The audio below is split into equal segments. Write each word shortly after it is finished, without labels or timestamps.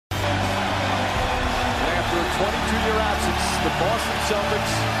22-year absence, the Boston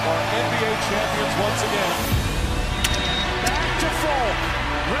Celtics are NBA champions once again. Back to full.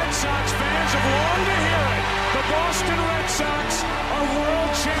 Red Sox fans have longed to hear it. The Boston Red Sox are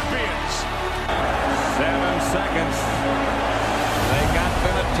world champions. 7 seconds. They got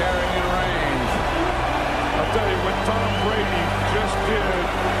Vinatieri in range. I'll tell you, what Tom Brady just did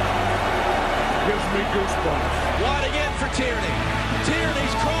gives me goosebumps. Wide again for Tierney.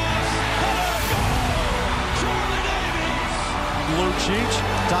 Tierney's cross. Charlie Davis. Lucic,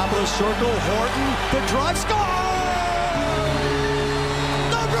 top of the circle. Horton, the drive, score!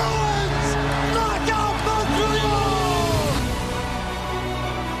 The Bruins knock out Montreal!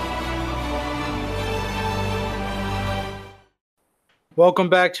 Welcome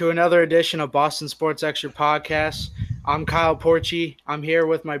back to another edition of Boston Sports Extra Podcast. I'm Kyle Porchi. I'm here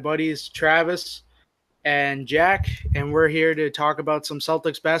with my buddies Travis and Jack, and we're here to talk about some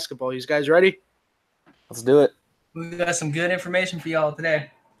Celtics basketball. You guys ready? Let's do it. We've got some good information for y'all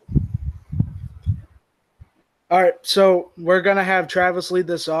today. All right, so we're going to have Travis lead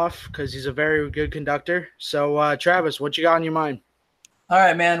this off because he's a very good conductor. So, Travis, what you got on your mind? All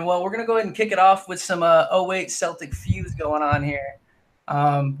right, man. Well, we're going to go ahead and kick it off with some 08 Celtic feuds going on here.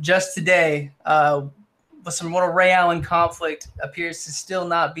 Just today, with some little Ray Allen conflict appears to still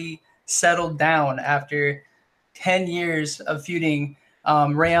not be settled down after 10 years of feuding.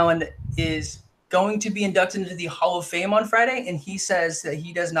 Ray Allen is going to be inducted into the Hall of Fame on Friday, and he says that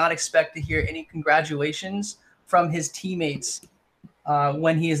he does not expect to hear any congratulations from his teammates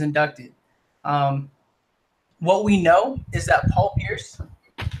when he is inducted. What we know is that Paul Pierce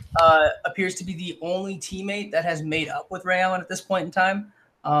appears to be the only teammate that has made up with Ray Allen at this point in time.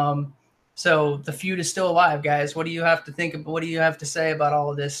 So the feud is still alive, guys. What do you have to think of? What do you have to say about all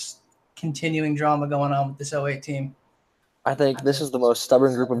of this continuing drama going on with this 08 team? I think this is the most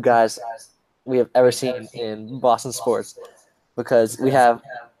stubborn group of guys we have ever seen in Boston sports, because we have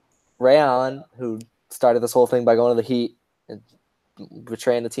Ray Allen, who started this whole thing by going to the Heat and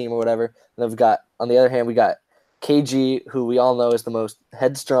betraying the team or whatever. And then we've got, on the other hand, we got KG, who we all know is the most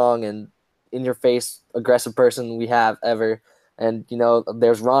headstrong and in-your-face aggressive person we have ever. And, you know,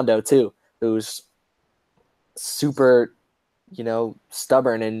 there's Rondo, too, who's super, you know,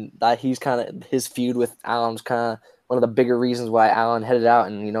 stubborn. And that he's kind of – his feud with Allen's kind of one of the bigger reasons why Allen headed out.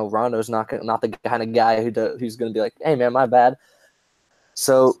 And, you know, Rondo's not the kind of guy who's going to be like, hey, man, my bad.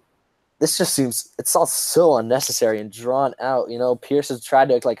 So this just seems – it's all so unnecessary and drawn out. You know, Pierce has tried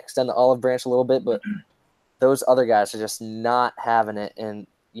to, like, extend the olive branch a little bit, but those other guys are just not having it. And,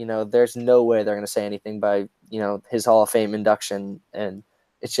 you know, there's no way they're going to say anything by, you know, his Hall of Fame induction. And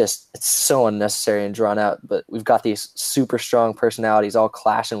it's so unnecessary and drawn out. But we've got these super strong personalities all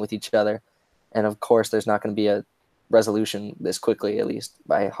clashing with each other. And, of course, there's not going to be a resolution this quickly, at least,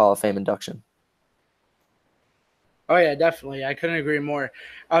 by Hall of Fame induction. Oh, yeah, definitely. I couldn't agree more.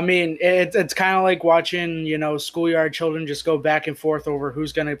 I mean, it's kind of like watching, you know, schoolyard children just go back and forth over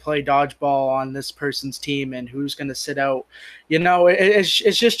who's going to play dodgeball on this person's team and who's going to sit out. You know, it's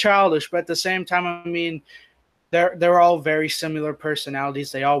just childish. But at the same time, I mean, they're all very similar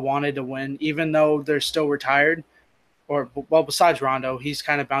personalities. They all wanted to win, even though they're still retired. Or, well, besides Rondo, he's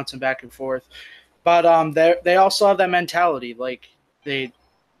kind of bouncing back and forth. But they also have that mentality. Like,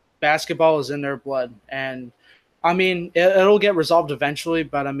 basketball is in their blood. And I mean, it'll get resolved eventually,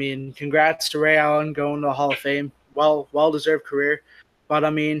 but I mean, congrats to Ray Allen going to the Hall of Fame. Well-deserved career. But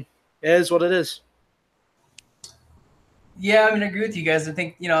I mean, it is what it is. Yeah, I mean, I agree with you guys. I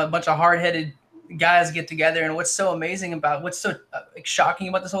think, you know, a bunch of hard-headed guys get together, and what's so shocking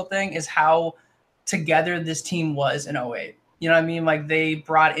about this whole thing is how together this team was in 08. You know what I mean? Like, they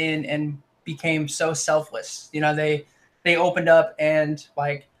brought in and became so selfless. You know, they opened up and,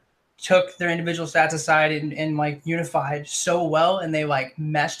 like, took their individual stats aside and like unified so well, and they like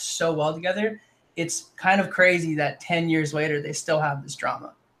meshed so well together. It's kind of crazy that 10 years later they still have this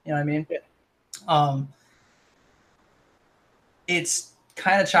drama. You know what I mean? Yeah. It's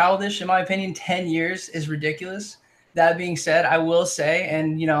kind of childish in my opinion. 10 years is ridiculous. That being said, I will say,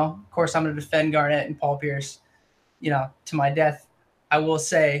 and you know, of course I'm going to defend Garnett and Paul Pierce, you know, to my death. I will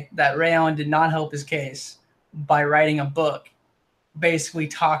say that Ray Allen did not help his case by writing a book basically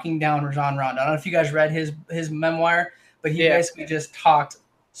talking down Rajon Rondo. I don't know if you guys read his memoir, but he basically just talked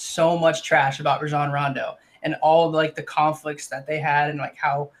so much trash about Rajon Rondo and all of, like, the conflicts that they had and like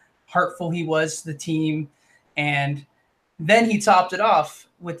how hurtful he was to the team. And then he topped it off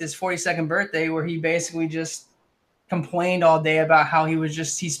with his 42nd birthday where he basically just complained all day about how he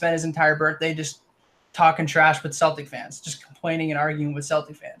spent his entire birthday just talking trash with Celtic fans, just complaining and arguing with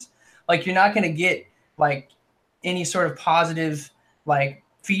Celtic fans. Like, you're not going to get like any sort of positive like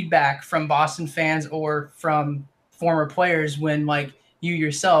feedback from Boston fans or from former players when like you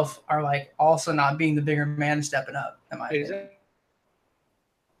yourself are like also not being the bigger man and stepping up, in my opinion.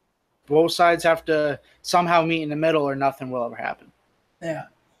 Both sides have to somehow meet in the middle or nothing will ever happen. Yeah.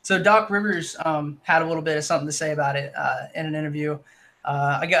 So Doc Rivers had a little bit of something to say about it in an interview.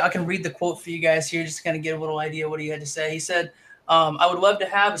 I can read the quote for you guys here just to kind of get a little idea what he had to say. He said, I would love to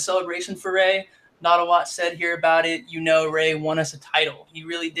have a celebration for Ray. Not a lot said here about it. You know, Ray won us a title. He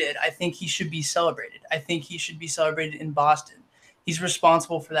really did. I think he should be celebrated. I think he should be celebrated in Boston. He's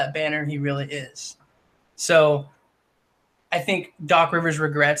responsible for that banner. He really is. So I think Doc Rivers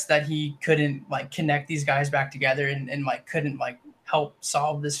regrets that he couldn't like connect these guys back together and like couldn't like help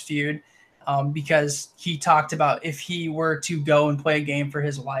solve this feud because he talked about if he were to go and play a game for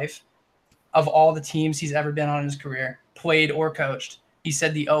his life, of all the teams he's ever been on in his career, played or coached, he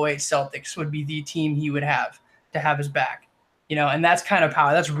said the 08 Celtics would be the team he would have to have his back, you know, and that's kind of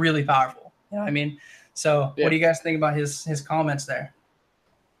power. That's really powerful. You know what I mean? So What do you guys think about his comments there?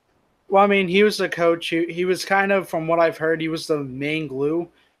 Well, I mean, he was the coach. He was kind of, from what I've heard, he was the main glue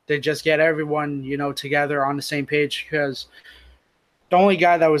to just get everyone, you know, together on the same page, because the only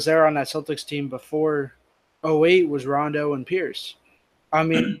guy that was there on that Celtics team before 08 was Rondo and Pierce. I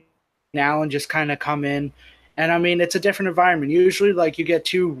mean, Allen just kind of come in. And, I mean, it's a different environment. Usually, like, you get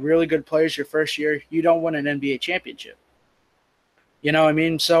two really good players your first year, you don't win an NBA championship. You know what I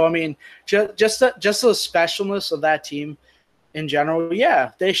mean? So, I mean, just the specialness of that team in general,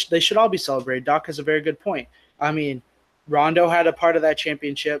 yeah, they should all be celebrated. Doc has a very good point. I mean, Rondo had a part of that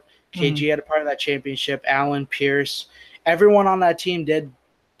championship. KG had a part of that championship. Allen, Pierce, everyone on that team did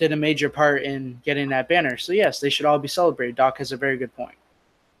a major part in getting that banner. So, yes, they should all be celebrated. Doc has a very good point.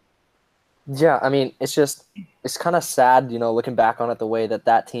 Yeah, I mean, it's kind of sad, you know, looking back on it, the way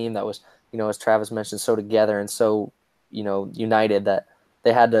that team that was, you know, as Travis mentioned, so together and so, you know, united, that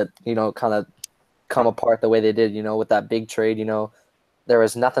they had to, you know, kind of come apart the way they did, you know, with that big trade. You know, there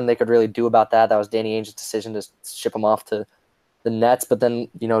was nothing they could really do about that. That was Danny Ainge's decision to ship him off to the Nets. But then,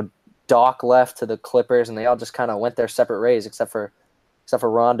 you know, Doc left to the Clippers, and they all just kind of went their separate ways, except for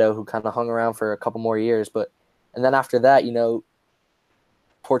Rondo, who kind of hung around for a couple more years. And then after that, you know,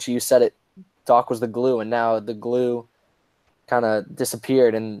 Porcher, you said it, Doc was the glue, and now the glue kind of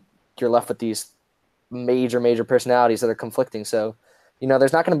disappeared, and you're left with these major personalities that are conflicting. So, you know,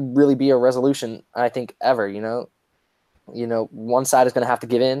 there's not going to really be a resolution, I think, ever. You know, one side is going to have to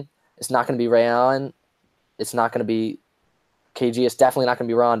give in. It's not going to be Ray Allen. It's not going to be KG. It's definitely not going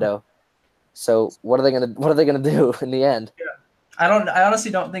to be Rondo. So what are they going to do in the end? Yeah. I honestly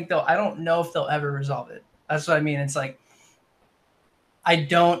don't think I don't know if they'll ever resolve it. That's what I mean. It's like, I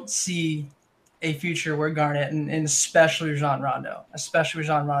don't see a future where Garnett and especially Rajon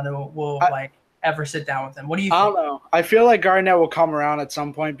Rondo will like ever sit down with him. What do you think? I don't know. I feel like Garnett will come around at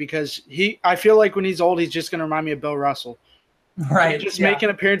some point, because I feel like when he's old, he's just going to remind me of Bill Russell. Right. Just making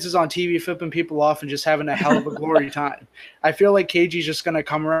appearances on TV, flipping people off, and just having a hell of a glory time. I feel like KG's just going to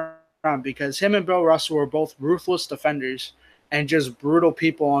come around, because him and Bill Russell were both ruthless defenders and just brutal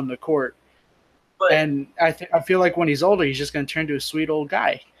people on the court. And I feel like when he's older, he's just going to turn to a sweet old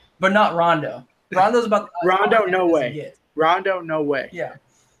guy. But not Rondo. Rondo's about Rondo, no way. Rondo, no way. Yeah.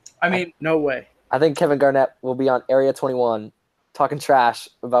 I mean, no way. I think Kevin Garnett will be on Area 21 talking trash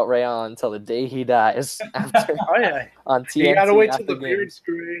about Ray Allen until the day he dies. After, on TNT. You got to wait till the beard's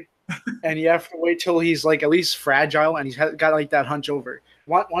gray, and you have to wait till he's like at least fragile and he's got like that hunch over.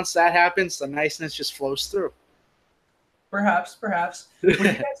 Once that happens, the niceness just flows through. Perhaps.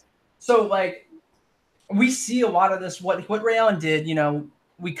 So like, we see a lot of this. What Ray Allen did, you know,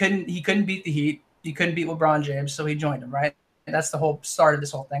 he couldn't beat the Heat. He couldn't beat LeBron James, so he joined him, right? And that's the whole start of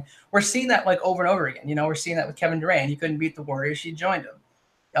this whole thing. We're seeing that like over and over again. You know, we're seeing that with Kevin Durant. He couldn't beat the Warriors. He joined him.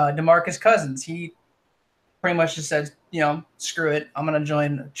 DeMarcus Cousins, he pretty much just said, you know, screw it. I'm going to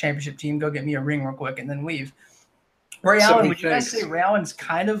join a championship team, go get me a ring real quick, and then leave. Ray Allen, would you guys say Ray Allen's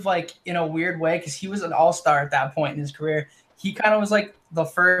kind of like, in a weird way, because he was an all-star at that point in his career, he kind of was like the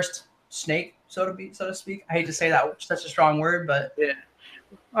first snake, so to speak. I hate to say that, such a strong word, but yeah.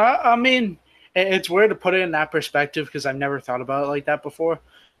 I mean, it's weird to put it in that perspective, because I've never thought about it like that before.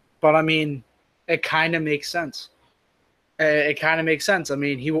 But I mean, it kind of makes sense. It kind of makes sense. I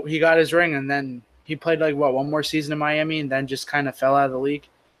mean, he got his ring, and then he played like one more season in Miami, and then just kind of fell out of the league.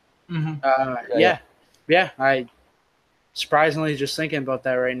 Mm-hmm. Yeah. I surprisingly just thinking about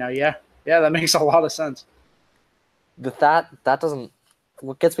that right now. Yeah, that makes a lot of sense. That doesn't.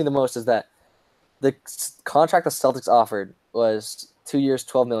 What gets me the most is that the contract the Celtics offered was 2 years,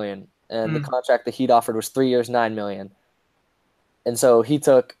 $12 million, and the contract the Heat offered was 3 years, $9 million. And so he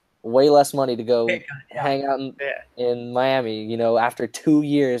took way less money to go Yeah. hang out Yeah. in Miami, you know, after 2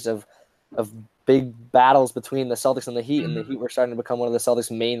 years of big battles between the Celtics and the Heat, and the Heat were starting to become one of the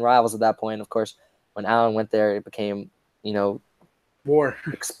Celtics' main rivals at that point. Of course, when Allen went there, it became, you know, War.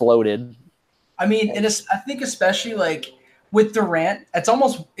 exploded. I mean, I think especially like with Durant, it's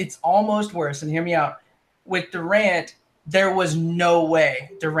almost worse. And hear me out. With Durant, there was no way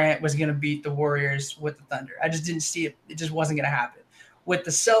Durant was going to beat the Warriors with the Thunder. I just didn't see it. It just wasn't going to happen. With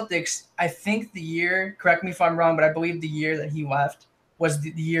the Celtics, I think the year, correct me if I'm wrong, but I believe the year that he left was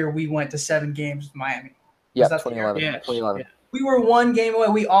the year we went to 7 games with Miami. Yeah, that the 2011. year? 2011. Yeah. We were 1 game away.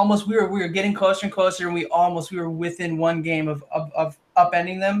 We were getting closer and closer, and we were within 1 game of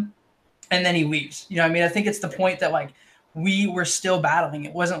upending them. And then he leaves. You know what I mean? I think it's the point that like we were still battling.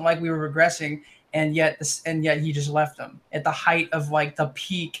 It wasn't like we were regressing, and yet he just left them at the height of like the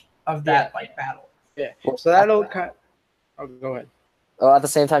peak of that like battle. Yeah. So that'll kind. Oh, go ahead. At the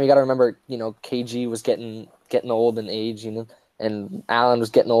same time, you got to remember, you know, KG was getting old in age, you know, and Allen was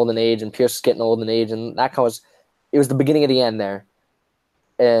getting old in age, and Pierce was getting old in age, and that it was the beginning of the end there,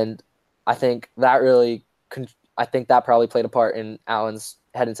 and I think that probably played a part in Allen's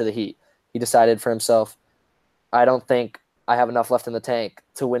head into the Heat. He decided for himself, I don't think I have enough left in the tank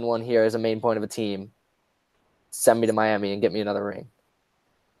to win one here as a main point of a team. Send me to Miami and get me another ring.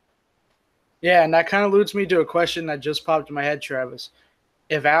 Yeah, and that kind of leads me to a question that just popped in my head, Travis.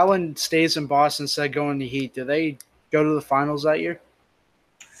 If Allen stays in Boston instead of going to Heat, do they go to the finals that year?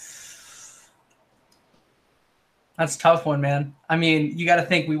 That's a tough one, man. I mean, you got to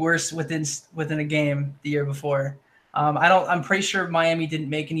think we were within a game the year before. I'm pretty sure Miami didn't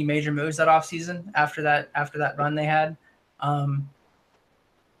make any major moves that offseason after that run they had.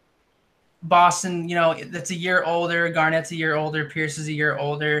 Boston, you know, that's a year older. Garnett's a year older. Pierce is a year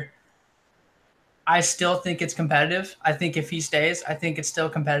older. I still think it's competitive. I think if he stays, I think it's still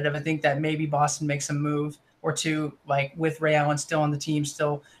competitive. I think that maybe Boston makes a move or two, like with Ray Allen still on the team,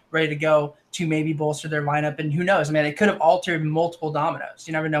 still ready to go, to maybe bolster their lineup. And who knows? I mean, it could have altered multiple dominoes.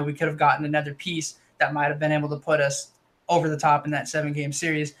 You never know. We could have gotten another piece that might have been able to put us over the top in that 7-game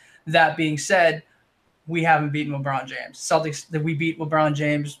series. That being said, we haven't beaten LeBron James. Celtics, that we beat LeBron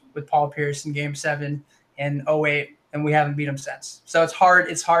James with Paul Pierce in Game 7 in 2008, and we haven't beat him since. So it's hard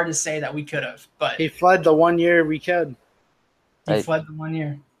to say that we could have, but He fled the 1 year we could. he fled the 1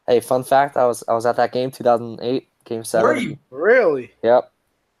 year. Hey, fun fact, I was at that game, 2008, Game 7. Were you? Really? Yep.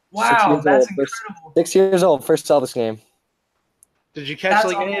 Wow, 6 years that's old. incredible. 6 years old, first Celtics game. Did you catch That's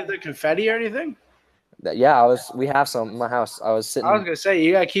like any awful. of the confetti or anything? Yeah, we have some in my house. I was sitting. I was gonna say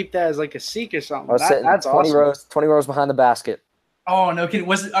you gotta keep that as like a seek or I something. was sitting That's 20 awesome. 20 rows behind the basket. Oh, no kidding.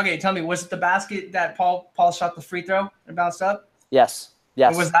 Tell me, was it the basket that Paul shot the free throw and bounced up? Yes.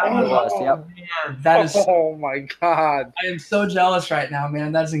 Was that one? It was, yep. Man, that is. Oh my god, I am so jealous right now,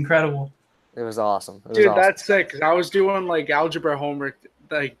 man. That's incredible. It was awesome. It was dude, awesome. that's sick. 'Cause I was doing like algebra homework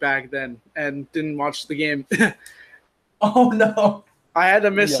like back then and didn't watch the game. Oh no. I had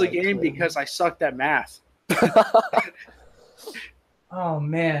to miss the Yeah, game true. because I sucked at math. Oh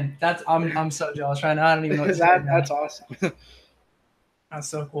man, I'm so jealous right now. I don't even know what to say right now. That's awesome. That's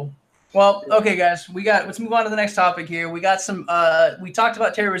so cool. Well, okay, guys, let's move on to the next topic here. We got some. We talked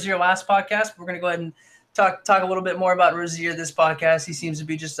about Terry Rozier last podcast. We're gonna go ahead and talk a little bit more about Rozier this podcast. He seems to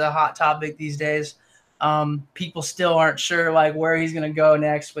be just a hot topic these days. People still aren't sure like where he's gonna go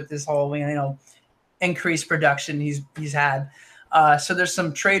next with this whole increased production he's had. So there's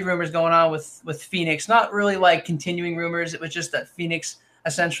some trade rumors going on with Phoenix. Not really like continuing rumors. It was just that Phoenix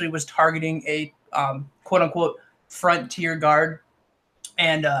essentially was targeting a quote unquote frontier guard,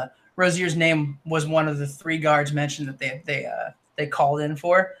 and Rozier's name was one of the 3 guards mentioned that they called in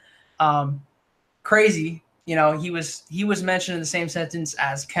for. Crazy, he was mentioned in the same sentence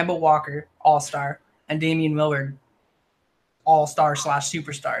as Kemba Walker, All-Star, and Damian Lillard, All-Star /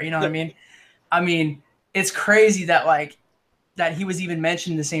 Superstar. You know what I mean? I mean, it's crazy that that he was even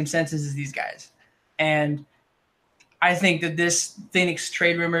mentioned in the same sentence as these guys. And I think that this Phoenix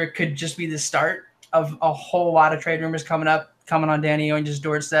trade rumor could just be the start of a whole lot of trade rumors coming on Danny Ainge's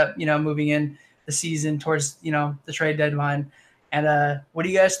doorstep, moving in the season towards, the trade deadline. And what do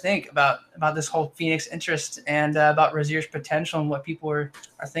you guys think about this whole Phoenix interest and about Rozier's potential and what people are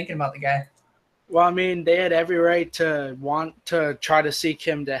thinking about the guy? Well, I mean, they had every right to want to try to seek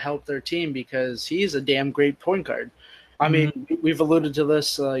him to help their team because he's a damn great point guard. I mean, we've alluded to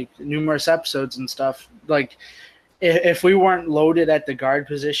this like numerous episodes and stuff. Like, if we weren't loaded at the guard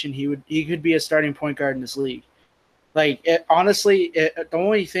position, he could be a starting point guard in this league. Like, honestly, the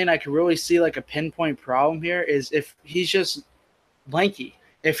only thing I could really see like a pinpoint problem here is if he's just lanky.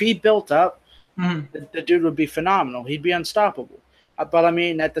 If he built up, the dude would be phenomenal. He'd be unstoppable. But I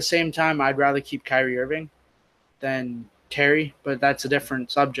mean, at the same time, I'd rather keep Kyrie Irving than Terry, but that's a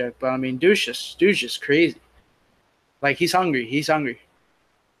different subject. But I mean, dude's just crazy. Like he's hungry. He's hungry.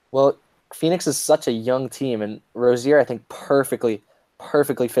 Well, Phoenix is such a young team, and Rozier, I think, perfectly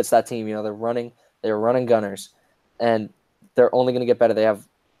fits that team. You know, they're running gunners, and they're only going to get better. They have,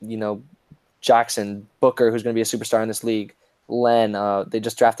 you know, Jackson, Booker, who's going to be a superstar in this league. Len, they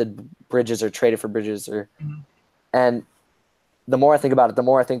just drafted Bridges or traded for Bridges, and the more I think about it, the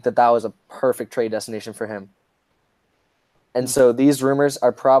more I think that was a perfect trade destination for him. And so these rumors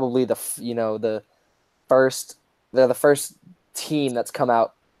are probably the first team that's come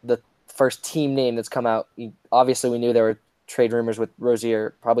out, the first team name that's come out. Obviously, we knew there were trade rumors with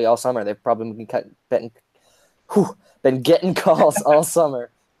Rozier probably all summer. They've probably been getting calls all summer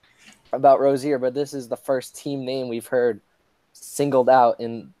about Rozier, but this is the first team name we've heard singled out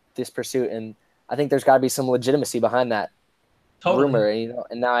in this pursuit, and I think there's got to be some legitimacy behind that rumor.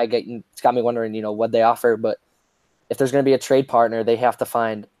 And now it's got me wondering, what they offer. But if there's going to be a trade partner, they have to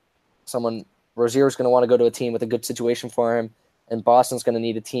find someone. Rozier's going to want to go to a team with a good situation for him, and Boston's going to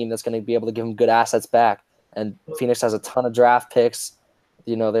need a team that's going to be able to give him good assets back. And Phoenix has a ton of draft picks.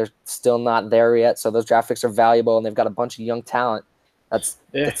 They're still not there yet, so those draft picks are valuable, and they've got a bunch of young talent that's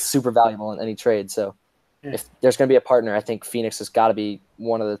super valuable in any trade. So if there's going to be a partner, I think Phoenix has got to be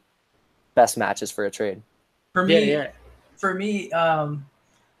one of the best matches for a trade. For me,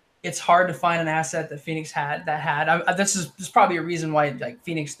 it's hard to find an asset that Phoenix had. This is probably a reason why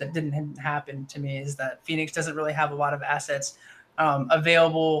Phoenix that didn't happen to me is that Phoenix doesn't really have a lot of assets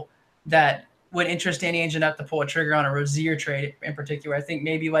available that would interest Danny Ainge enough to pull a trigger on a Rozier trade in particular. I think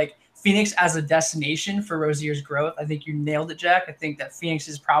maybe Phoenix as a destination for Rozier's growth. I think you nailed it, Jack. I think that Phoenix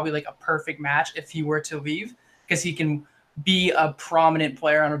is probably a perfect match if he were to leave, because he can be a prominent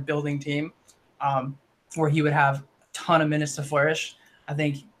player on a building team where he would have a ton of minutes to flourish. I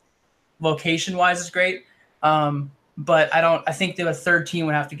think location-wise is great, but I think that a third team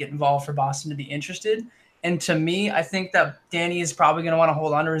would have to get involved for Boston to be interested. And to me, I think that Danny is probably going to want to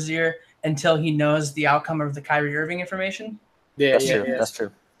hold on to Rozier until he knows the outcome of the Kyrie Irving information. That's true.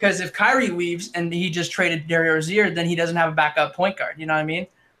 Because if Kyrie leaves and he just traded Dario Rozier, then he doesn't have a backup point guard. You know what I mean?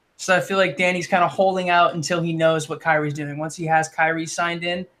 So I feel like Danny's kind of holding out until he knows what Kyrie's doing. Once he has Kyrie signed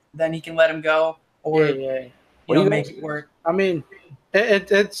in, then he can let him go or make it work. I mean,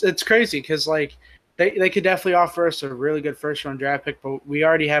 it's crazy because they could definitely offer us a really good first-round draft pick, but we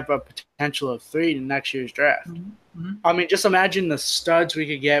already have a potential of 3 in next year's draft. Mm-hmm. I mean, just imagine the studs we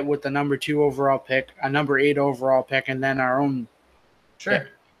could get with the number 2 overall pick, a number 8 overall pick, and then our own pick.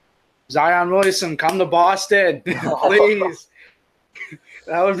 Zion Williamson, come to Boston, please.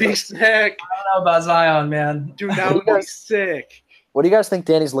 That would be sick. I don't know about Zion, man. Dude, that would be sick. What do you guys think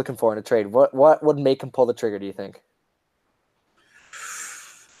Danny's looking for in a trade? What would make him pull the trigger, do you think?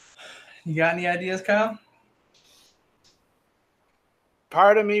 You got any ideas, Kyle?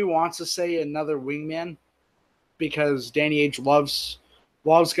 Part of me wants to say another wingman because Danny Ainge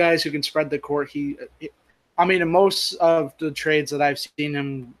loves guys who can spread the court. In most of the trades that I've seen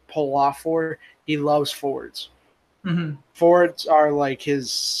him pull off for, he loves forwards. Mm-hmm. Forwards are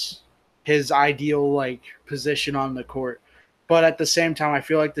his ideal position on the court. But at the same time, I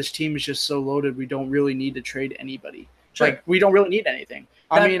feel like this team is just so loaded. We don't really need to trade anybody. Sure. We don't really need anything.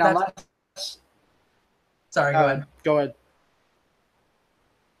 Unless. Sorry, go ahead. Go ahead.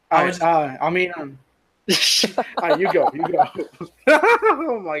 All right. You go.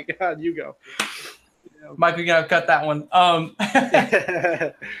 Oh my God, you go. Mike, we're gonna cut that one. I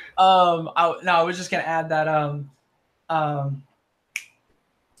was just gonna add that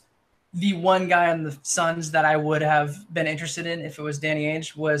the one guy on the Suns that I would have been interested in if it was Danny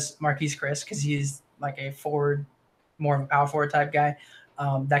Ainge was Marquise Chris, because he's a forward, more of a power forward type guy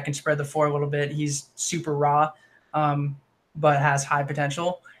that can spread the floor a little bit. He's super raw, but has high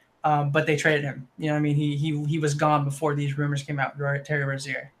potential. But they traded him. You know what I mean? He was gone before these rumors came out. Terry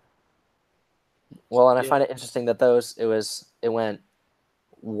Rozier. Well, and I find it interesting that it went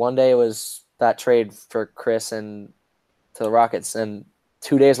one day it was that trade for Chris and to the Rockets, and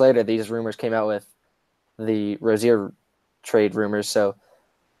 2 days later these rumors came out with the Rozier trade rumors. So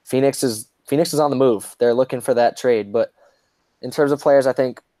Phoenix is on the move. They're looking for that trade. But in terms of players, I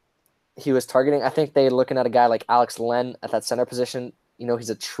think he was targeting. I think they're looking at a guy like Alex Len at that center position.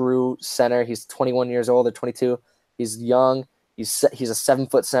 He's a true center. He's 21 years old or 22. He's young. He's a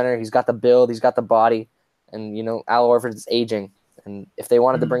 7-foot center. He's got the build. He's got the body. And, Al Horford is aging. And if they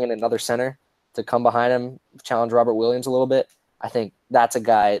wanted to bring in another center to come behind him, challenge Robert Williams a little bit, I think that's a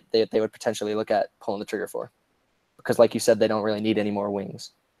guy they would potentially look at pulling the trigger for. Because like you said, they don't really need any more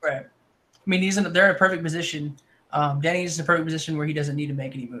wings. Right. I mean, they're in a perfect position Danny is in a perfect position where he doesn't need to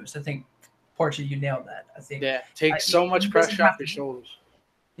make any moves. I think, Portia, you nailed that. I think. Yeah, takes so much pressure off his shoulders.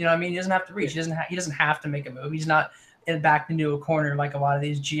 You know what I mean? He doesn't have to reach. He doesn't have to make a move. He's not backed into a corner like a lot of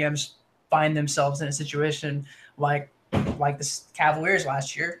these GMs find themselves in a situation like the Cavaliers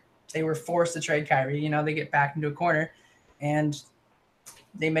last year. They were forced to trade Kyrie. You know, they get back into a corner and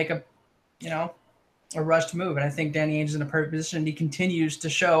they make a rushed move. And I think Danny Ainge is in a perfect position. And he continues to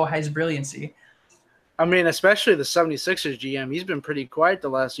show his brilliancy. I mean, especially the 76ers GM. He's been pretty quiet the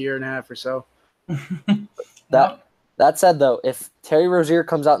last year and a half or so. That said, though, if Terry Rozier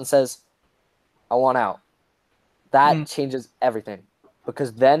comes out and says, I want out, that changes everything.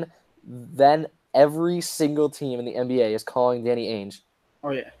 Because then every single team in the NBA is calling Danny Ainge.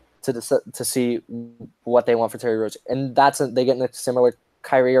 Oh, yeah. To see what they want for Terry Rozier. And they get in a similar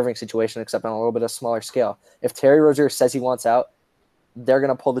Kyrie Irving situation, except on a little bit of smaller scale. If Terry Rozier says he wants out, they're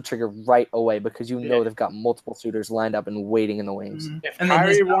going to pull the trigger right away because they've got multiple suitors lined up and waiting in the wings. If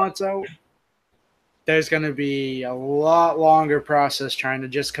Kyrie wants out, there's going to be a lot longer process trying to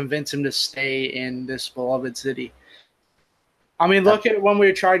just convince him to stay in this beloved city. I mean, look at when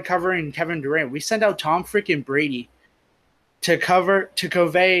we tried covering Kevin Durant. We sent out Tom freaking Brady to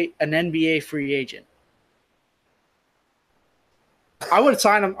convey an NBA free agent. I would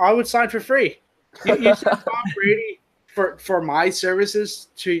sign him. I would sign for free. You send Tom Brady for my services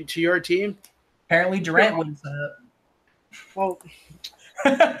to your team. Apparently, Durant wouldn't sign up. Well,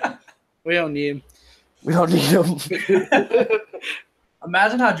 we don't need him. We don't need him.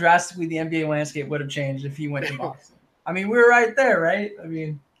 Imagine how drastically the NBA landscape would have changed if he went to Boston. I mean, we were right there, right? I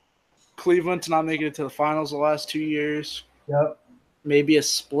mean, Cleveland's not making it to the finals the last 2 years. Yep. Maybe a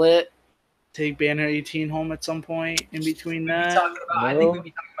split. Take Banner 18 home at some point in between that. I think we'd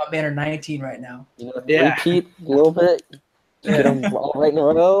be talking about Banner 19 right now. Repeat a little bit. Get them all right in a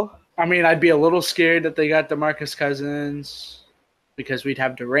row. I mean, I'd be a little scared that they got DeMarcus Cousins because we'd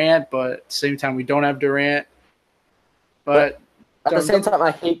have Durant, but at the same time, we don't have Durant. But at the same time,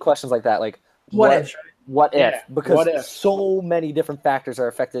 I hate questions like that. Like, what if? What if? Yeah, because what if? So many different factors are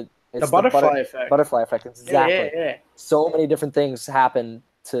affected. It's the butterfly effect. Butterfly effect, exactly. Yeah. So many different things happen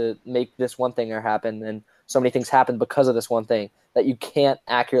to make this one thing happen, and so many things happen because of this one thing that you can't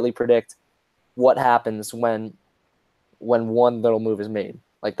accurately predict what happens when one little move is made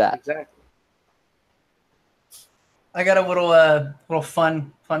like that. Exactly. I got a little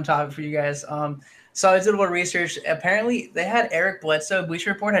fun topic for you guys. So I did a little research. Apparently, they had Eric Bledsoe.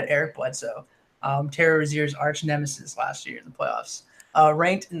 Bleacher Report had Eric Bledsoe, Terry Rozier's arch nemesis last year in the playoffs,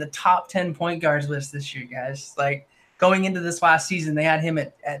 ranked in the top 10 point guards list this year, guys. Like, going into this last season, they had him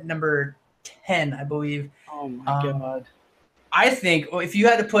at number 10, I believe. Oh, my God. I think if you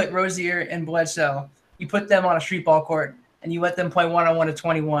had to put Rozier and Bledsoe, you put them on a street ball court, and you let them play one-on-one to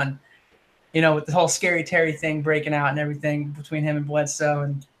 21, with the whole Scary Terry thing breaking out and everything between him and Bledsoe,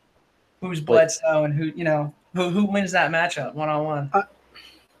 and who's Bledsoe and who wins that matchup one-on-one.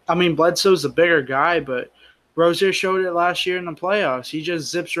 I mean, Bledsoe's a bigger guy, but Rozier showed it last year in the playoffs. He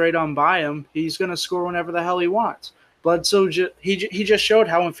just zips right on by him. He's going to score whenever the hell he wants. Bledsoe, he just showed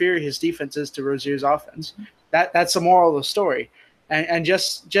how inferior his defense is to Rozier's offense. That's the moral of the story. And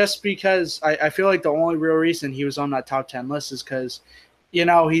just because I feel like the only real reason he was on that top 10 list is because,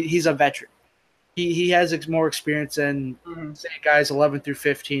 he's a veteran. He has more experience than, say, guys 11 through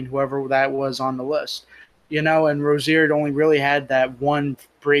 15, whoever that was on the list. And Rozier only really had that one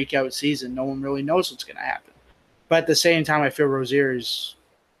breakout season. No one really knows what's going to happen. But at the same time, I feel Rozier is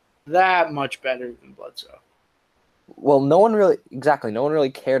that much better than Bledsoe. Well, no one really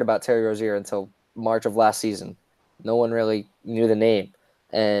cared about Terry Rozier until March of last season. No one really knew the name,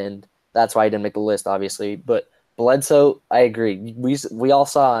 and that's why he didn't make the list, obviously. But Bledsoe, I agree. We all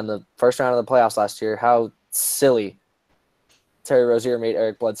saw in the first round of the playoffs last year how silly Terry Rozier made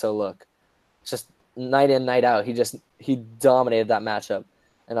Eric Bledsoe look. Just night in, night out, he dominated that matchup,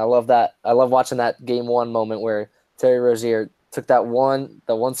 and I love that. I love watching that game one moment where Terry Rozier took the one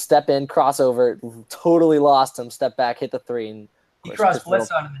step in crossover, totally lost him, step back, hit the three, and he crossed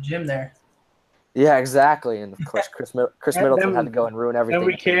Bledsoe out of the gym there. Yeah, exactly, and of course Chris Middleton had to go and ruin everything. And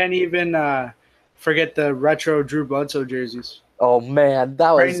we can't even forget the retro Drew Bledsoe jerseys. Oh man,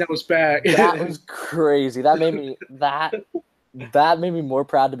 that was back. That was crazy. That made me more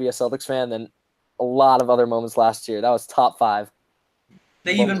proud to be a Celtics fan than a lot of other moments last year. That was top 5.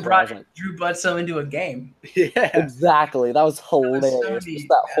 They even brought Drew Bledsoe into a game. Yeah, exactly. That was hilarious. Just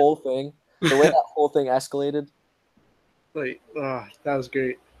that whole thing, the way that whole thing escalated. That was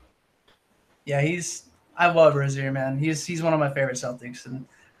great. Yeah, I love Rozier, man. He's one of my favorite Celtics, and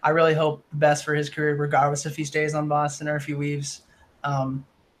I really hope the best for his career, regardless if he stays on Boston or if he leaves.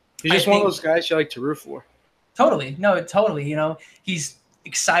 He's just one of those guys you like to root for. Totally. No, totally. You know, he's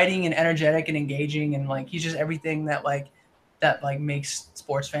exciting and energetic and engaging, and like he's just everything that makes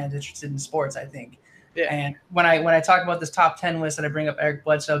sports fans interested in sports, I think. Yeah. And when I talk about this top 10 list and I bring up Eric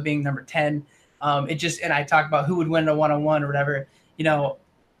Bledsoe being number 10, and I talk about who would win a one-on-one or whatever, you know,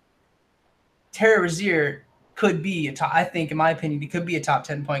 Terry Rozier could be I think, in my opinion, he could be a top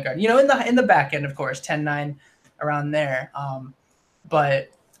 10 point guard. You know, in the back end, of course, 10-9 around there.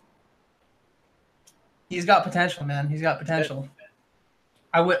 But he's got potential, man. He's got potential.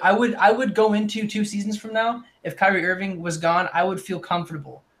 I would go into 2 seasons from now, if Kyrie Irving was gone, I would feel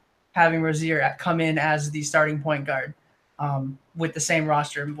comfortable having Rozier come in as the starting point guard with the same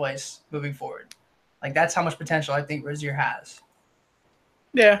roster in place moving forward. Like, that's how much potential I think Rozier has.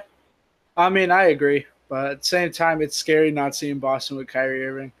 Yeah. I mean, I agree. But at the same time, it's scary not seeing Boston with Kyrie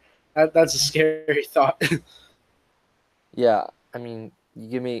Irving. That's a scary thought. Yeah, I mean, you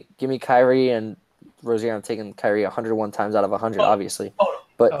give me Kyrie and Rozier. I'm taking Kyrie 101 times out of 100, obviously.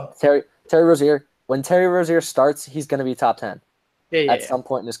 But Terry Rozier, when Terry Rozier starts, he's going to be top 10 at some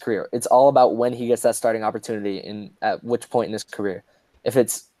point in his career. It's all about when he gets that starting opportunity at which point in his career. If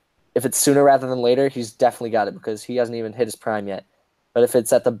it's sooner rather than later, he's definitely got it because he hasn't even hit his prime yet. But if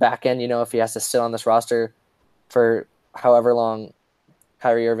it's at the back end, you know, if he has to sit on this roster for however long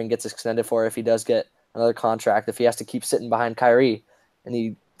Kyrie Irving gets extended for, if he does get another contract, if he has to keep sitting behind Kyrie and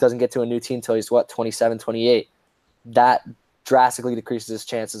he doesn't get to a new team until he's, 27, 28, that drastically decreases his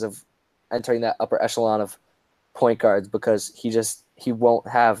chances of entering that upper echelon of point guards because he won't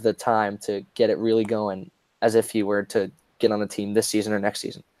have the time to get it really going as if he were to get on a team this season or next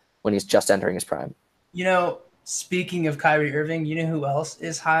season when he's just entering his prime. You know, speaking of Kyrie Irving, you know who else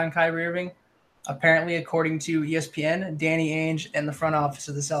is high on Kyrie Irving? Apparently, according to ESPN, Danny Ainge and the front office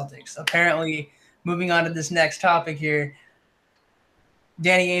of the Celtics. Apparently, moving on to this next topic here,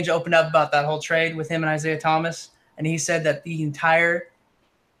 Danny Ainge opened up about that whole trade with him and Isaiah Thomas, and he said that the entire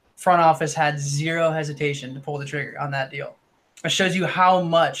front office had zero hesitation to pull the trigger on that deal. It shows you how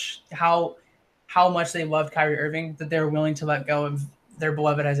much they loved Kyrie Irving, that they were willing to let go of their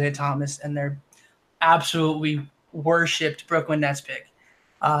beloved Isaiah Thomas and their absolutely worshipped Brooklyn Nets pick.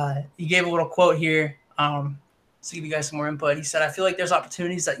 He gave a little quote here to give you guys some more input. He said, "I feel like there's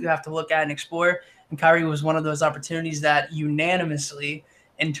opportunities that you have to look at and explore, and Kyrie was one of those opportunities that unanimously,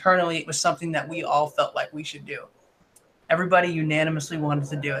 internally, it was something that we all felt like we should do. Everybody unanimously wanted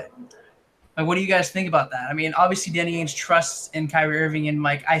to do it." Like, what do you guys think about that? I mean, obviously, Danny Ainge trusts in Kyrie Irving, and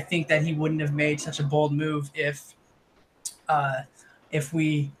Mike, I think that he wouldn't have made such a bold move if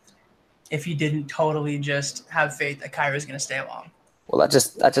he didn't totally just have faith that Kyrie was going to stay along. Well,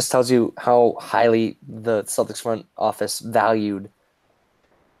 that just tells you how highly the Celtics front office valued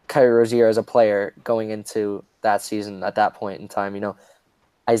Kyrie Rozier as a player going into that season at that point in time. You know,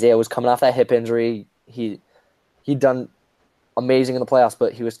 Isaiah was coming off that hip injury. He'd done amazing in the playoffs,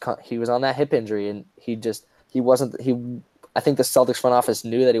 but he was on that hip injury, and I think the Celtics front office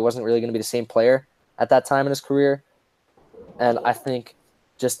knew that he wasn't really going to be the same player at that time in his career. And I think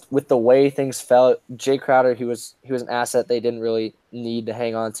just with the way things felt, Jay Crowder, he was an asset they didn't really need to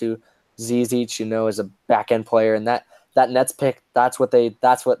hang on to. Zizic, you know, is a back end player, and that Nets pick, that's what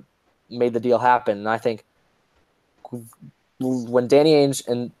made the deal happen. And I think when Danny Ainge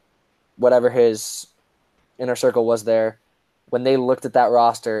and whatever his inner circle was there, when they looked at that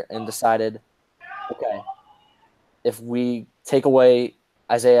roster and decided, okay, if we take away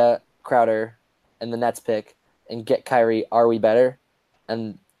Isaiah Crowder and the Nets pick and get Kyrie, are we better?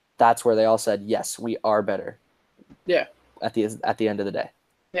 And that's where they all said, yes, we are better. Yeah. At the end of the day.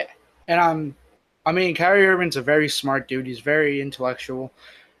 Yeah. And I mean, Kyrie Irving's a very smart dude. He's very intellectual.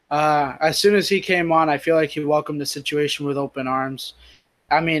 As soon as he came on, I feel like he welcomed the situation with open arms.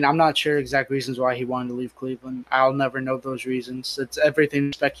 I mean, I'm not sure exact reasons why he wanted to leave Cleveland. I'll never know those reasons. It's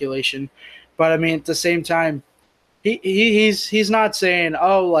everything speculation. But I mean, at the same time, he's not saying,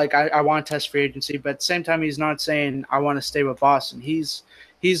 oh, like I want to test free agency, but at the same time, he's not saying I want to stay with Boston. He's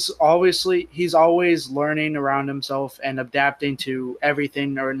always learning around himself and adapting to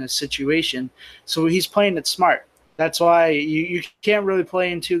everything or in a situation. So he's playing it smart. That's why you can't really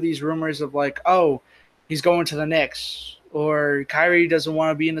play into these rumors of like, oh, he's going to the Knicks or Kyrie doesn't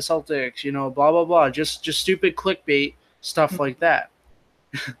want to be in the Celtics, you know, blah, blah, blah. Just stupid clickbait stuff like that.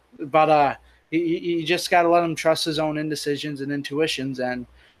 But you just got to let him trust his own indecisions and intuitions, and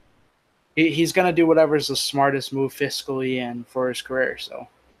he's going to do whatever's the smartest move fiscally and for his career. So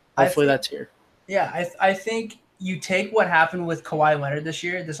hopefully that's here. Yeah, I think you take what happened with Kawhi Leonard this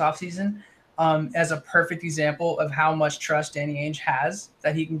offseason, as a perfect example of how much trust Danny Ainge has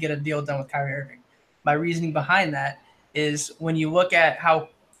that he can get a deal done with Kyrie Irving. My reasoning behind that is when you look at how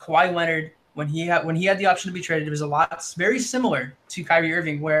Kawhi Leonard when he had the option to be traded, it was a lot very similar to Kyrie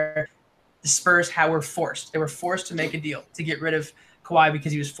Irving, where the Spurs were forced. They were forced to make a deal to get rid of Kawhi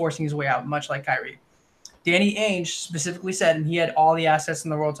because he was forcing his way out, much like Kyrie. Danny Ainge specifically said, and he had all the assets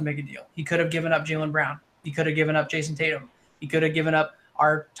in the world to make a deal. He could have given up Jaylen Brown. He could have given up Jason Tatum. He could have given up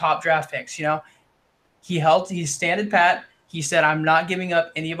our top draft picks. He standed pat. He said, I'm not giving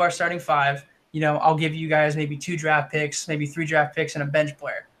up any of our starting five. I'll give you guys maybe 2 draft picks, maybe 3 draft picks and a bench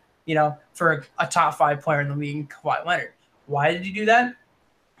player, for a top 5 player in the league, Kawhi Leonard. Why did he do that?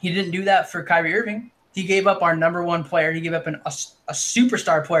 He didn't do that for Kyrie Irving. He gave up our number 1 player. He gave up a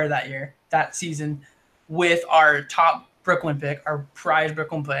superstar player that season, with our top Brooklyn pick, our prized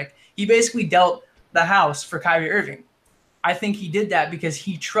Brooklyn pick. He basically dealt the house for Kyrie Irving. I think he did that because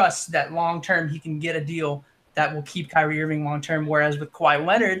he trusts that long-term he can get a deal that will keep Kyrie Irving long-term, whereas with Kawhi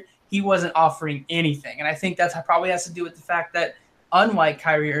Leonard, he wasn't offering anything. And I think that probably has to do with the fact that, unlike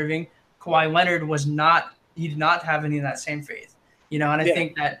Kyrie Irving, Kawhi Leonard he did not have any of that same faith. And I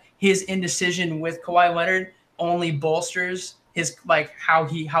think that his indecision with Kawhi Leonard only bolsters his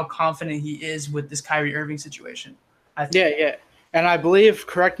how confident he is with this Kyrie Irving situation. Yeah. And I believe,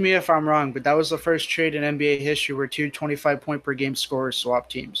 correct me if I'm wrong, but that was the first trade in NBA history where 2 25-point-per-game scorers swapped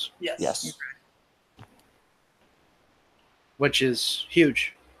teams. Yes. Which is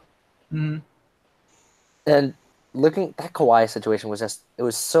huge. Mm-hmm. And looking that Kawhi situation was it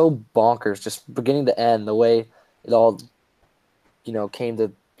was so bonkers, just beginning to end, the way it all, came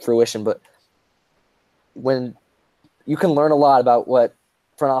to fruition. But when you can learn a lot about what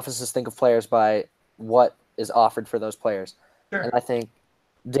front offices think of players by what is offered for those players. Sure. And I think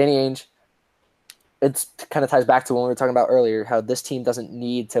Danny Ainge, it kind of ties back to when we were talking about earlier, how this team doesn't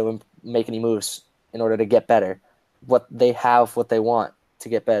need to make any moves in order to get better. What they have, what they want to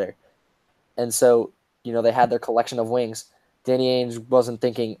get better. And so, they had their collection of wings. Danny Ainge wasn't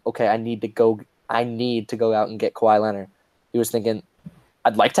thinking, okay, I need to go out and get Kawhi Leonard. He was thinking,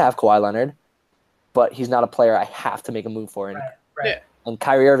 I'd like to have Kawhi Leonard, but he's not a player I have to make a move for. And, Right. And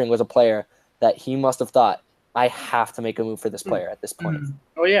Kyrie Irving was a player that he must have thought, I have to make a move for this player at this point. Mm-hmm.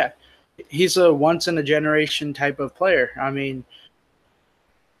 Oh, yeah. He's a once-in-a-generation type of player. I mean,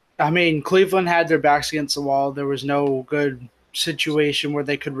 Cleveland had their backs against the wall. There was no good situation where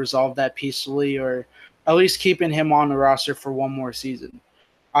they could resolve that peacefully, or at least keeping him on the roster for one more season.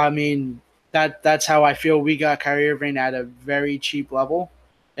 I mean, that's how I feel we got Kyrie Irving at a very cheap level.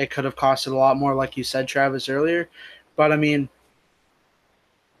 It could have costed a lot more, like you said, Travis, earlier. But,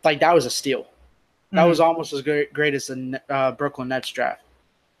 that was a steal. That was almost as great as the Brooklyn Nets draft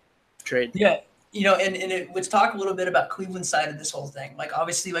trade. Yeah. Let's talk a little bit about Cleveland's side of this whole thing.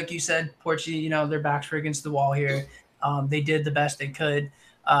 Obviously, like you said, Porchi, their backs were against the wall here. They did the best they could.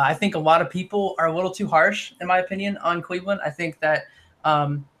 I think a lot of people are a little too harsh, in my opinion, on Cleveland. I think that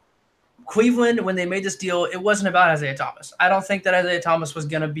Cleveland, when they made this deal, it wasn't about Isaiah Thomas. I don't think that Isaiah Thomas was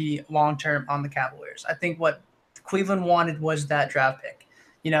going to be long-term on the Cavaliers. I think what Cleveland wanted was that draft pick.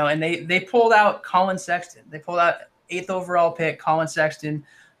 And they pulled out Colin Sexton. They pulled out 8th overall pick, Colin Sexton,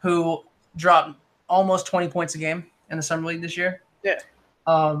 who dropped almost 20 points a game in the Summer League this year. Yeah.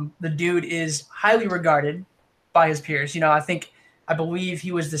 The dude is highly regarded by his peers. I believe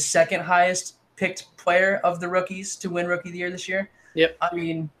he was the 2nd highest picked player of the rookies to win Rookie of the Year this year. Yep.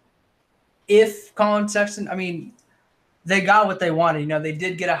 If Colin Sexton, they got what they wanted. They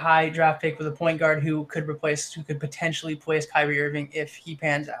did get a high draft pick with a point guard who could potentially replace Kyrie Irving if he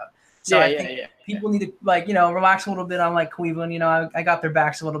pans out. So I think people need to relax a little bit on Cleveland. I got their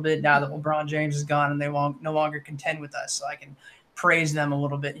backs a little bit now that LeBron James is gone and they won't no longer contend with us. So I can praise them a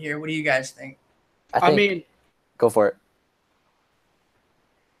little bit here. What do you guys think? Go for it.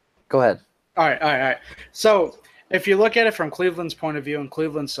 Go ahead. All right. So if you look at it from Cleveland's point of view and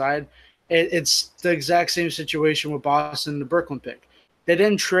Cleveland's side, it's the exact same situation with Boston and the Brooklyn pick. They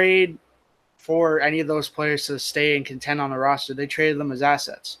didn't trade for any of those players to stay and contend on the roster. They traded them as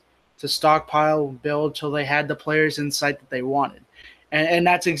assets to stockpile, build till they had the players in sight that they wanted. And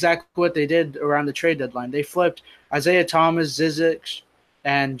that's exactly what they did around the trade deadline. They flipped Isaiah Thomas, Zizic,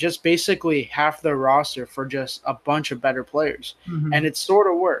 and just basically half their roster for just a bunch of better players. Mm-hmm. And it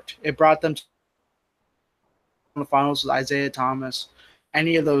sort of worked. It brought them to the finals with Isaiah Thomas,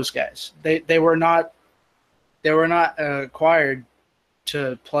 any of those guys. They were not acquired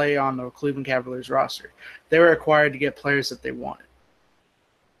to play on the Cleveland Cavaliers roster. They were acquired to get players that they wanted.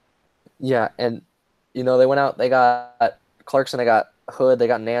 Yeah, and they went out, they got Clarkson, they got Hood, they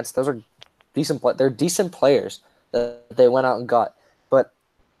got Nance. Those are they're decent players that they went out and got. But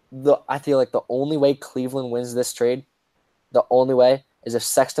I feel like the only way Cleveland wins this trade, the only way is if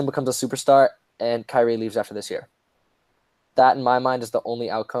Sexton becomes a superstar and Kyrie leaves after this year. That, in my mind, is the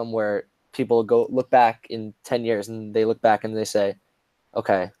only outcome where people go look back in 10 years and they look back and they say,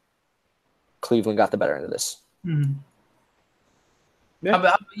 okay, Cleveland got the better end of this. Mm-hmm. Yeah. How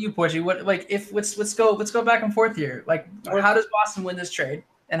about you, Porgy? Let's go back and forth here. Like, how does Boston win this trade,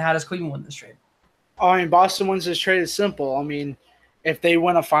 and how does Cleveland win this trade? I mean, Boston wins this trade is simple. I mean, if they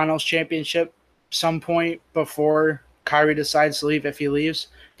win a finals championship some point before Kyrie decides to leave, if he leaves,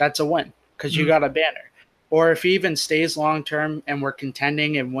 that's a win because you got a banner. Or if he even stays long term and we're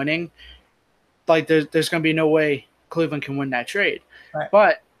contending and winning, like there's going to be no way Cleveland can win that trade. Right.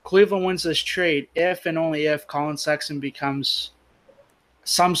 But Cleveland wins this trade if and only if Colin Sexton becomes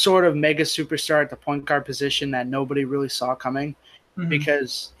some sort of mega superstar at the point guard position that nobody really saw coming. Mm-hmm.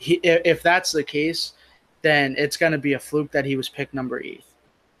 Because if that's the case, then it's going to be a fluke that he was picked number 8.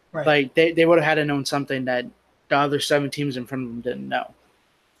 Right. Like they would have had to known something that the other 7 teams in front of them didn't know.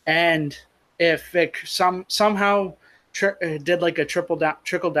 And if it somehow did like a trickle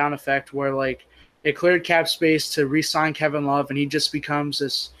down effect where like it cleared cap space to re-sign Kevin Love and he just becomes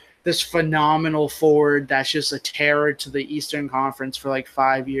this phenomenal forward that's just a terror to the Eastern Conference for like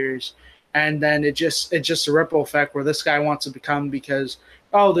 5 years. And then it's just a ripple effect where this guy wants to become because,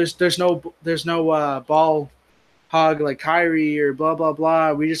 there's no ball hog like Kyrie or blah, blah,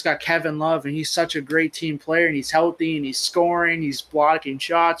 blah. We just got Kevin Love and he's such a great team player and he's healthy and he's scoring, he's blocking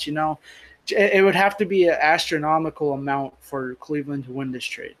shots, It would have to be an astronomical amount for Cleveland to win this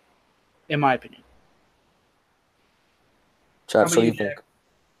trade, in my opinion. Travis, what do you think?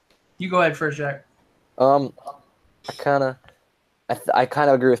 You go ahead first, Jack. I kind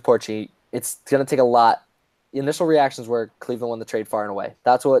of agree with Porchy. It's going to take a lot. The initial reactions were Cleveland won the trade far and away.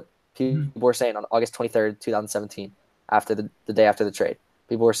 That's what people were saying on August 23rd, 2017, after the day after the trade.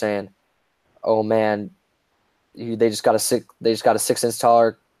 People were saying, "Oh man, they just got a 6 inch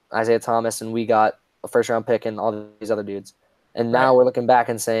taller Isaiah Thomas, and we got a first round pick and all these other dudes." And now we're looking back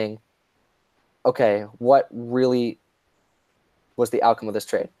and saying, "Okay, what really was the outcome of this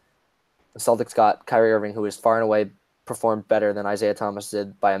trade?" The Celtics got Kyrie Irving, who is far and away performed better than Isaiah Thomas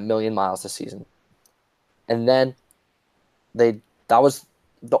did by 1,000,000 miles this season. And then that was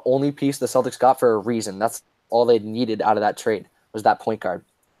the only piece the Celtics got for a reason. That's all they needed out of that trade was that point guard.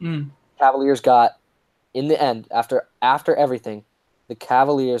 Cavaliers got, in the end, after everything, the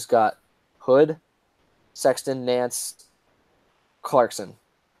Cavaliers got Hood, Sexton, Nance, Clarkson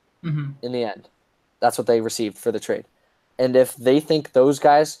in the end. That's what they received for the trade. And if they think those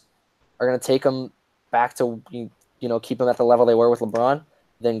guys are going to take them back to, keep them at the level they were with LeBron,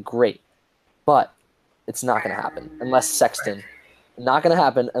 then great. But it's not going to happen unless Sexton. Not going to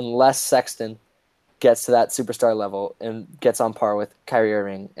happen unless Sexton gets to that superstar level and gets on par with Kyrie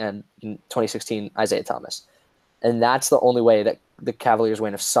Irving and in 2016 Isaiah Thomas. And that's the only way that the Cavaliers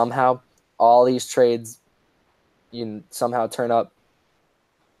win. If somehow all these trades somehow turn up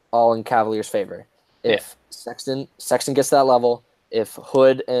all in Cavaliers' favor. If Sexton gets to that level, if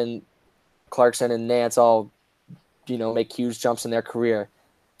Hood and Clarkson and Nance all, make huge jumps in their career,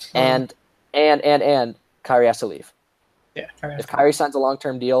 and Kyrie has to leave. Yeah. If Kyrie signs a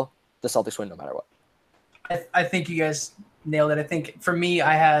long-term deal, the Celtics win no matter what. I think you guys nailed it. I think for me,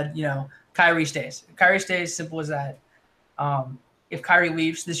 I had, Kyrie stays. Kyrie stays, simple as that. If Kyrie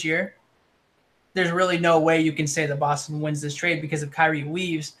leaves this year, there's really no way you can say that Boston wins this trade because if Kyrie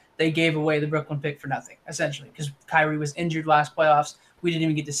leaves, they gave away the Brooklyn pick for nothing, essentially, because Kyrie was injured last playoffs. We didn't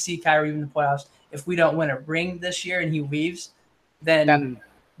even get to see Kyrie in the playoffs. If we don't win a ring this year and he leaves, then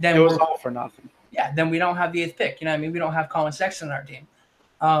it was all for nothing. Yeah, then we don't have the 8th pick. We don't have Colin Sexton on our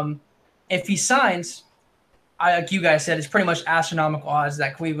team. If he signs, like you guys said, it's pretty much astronomical odds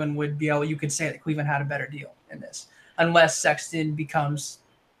that Cleveland would be able. You could say that Cleveland had a better deal in this, unless Sexton becomes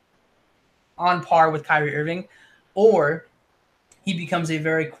on par with Kyrie Irving, or he becomes a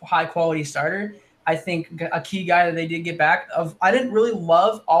very high quality starter. I think a key guy that they did get back I didn't really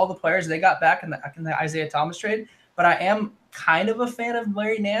love all the players they got back in the Isaiah Thomas trade, but I am kind of a fan of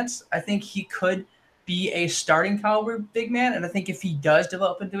Larry Nance. I think he could be a starting caliber big man, and I think if he does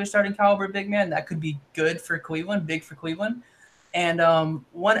develop into a starting caliber big man, that could be good for Cleveland, big for Cleveland. And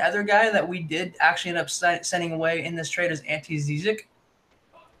one other guy that we did actually end up sending away in this trade is Ante Zizic.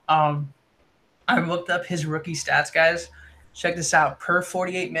 I looked up his rookie stats, guys. Check this out. Per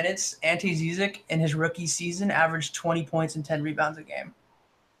 48 minutes, Ante Zizic in his rookie season averaged 20 points and 10 rebounds a game.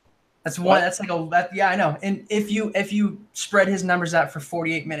 That's one. That's like yeah, I know. And if you spread his numbers out for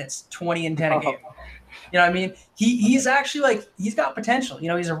 48 minutes, 20 and 10 a game, you know what I mean? He's actually he's got potential.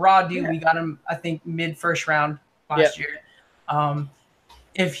 He's a raw dude. We got him, I think, mid first round last year.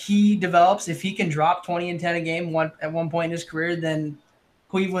 If he develops, if he can drop 20 and 10 a game at one point in his career, then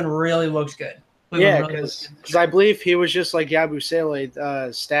Cleveland really looks good. Yeah, really because I believe he was just like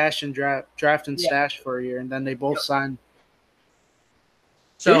Yabusele, stash and draft and Yeah. stash for a year, and then they both signed.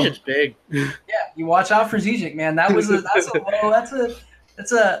 so He's just big. yeah, you watch out for Zizic, man. That's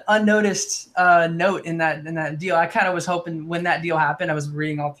a unnoticed note in that deal. I kind of was hoping when that deal happened, I was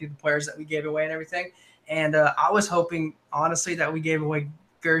reading all through the players that we gave away and everything, and I was hoping honestly that we gave away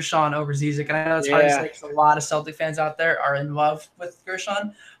Gershon over Zizic. And I know it's hard to say because a lot of Celtic fans out there are in love with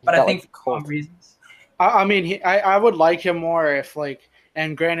Gershon, but I think for wrong reasons. I mean, I would like him more if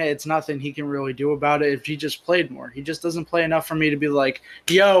and granted, it's nothing he can really do about it if he just played more. He just doesn't play enough for me to be like,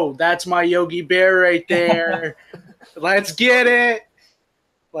 yo, that's my Yogi Bear right there. Let's get it.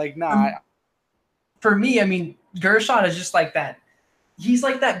 Like, nah. For me, I mean, Gershon is just like that. He's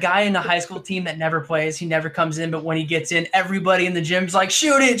like that guy in the high school team that never plays. He never comes in, but when he gets in, everybody in the gym's like,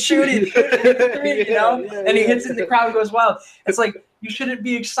 shoot it, you know? And he hits it, and the crowd goes wild. It's like, you shouldn't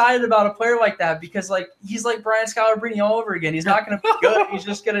be excited about a player like that because, like, he's like Brian Scalabrine all over again. He's not going to be good. He's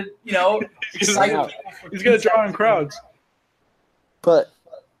just going to, excite people. He's going to draw in crowds. But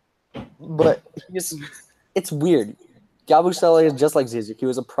it's weird. Yabusele is just like Zizic. He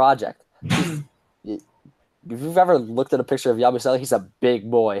was a project. If you've ever looked at a picture of Yabusele, he's a big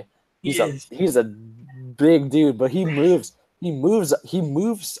boy. He's a big dude, but he moves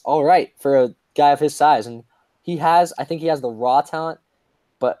all right for a guy of his size. And I think he has the raw talent,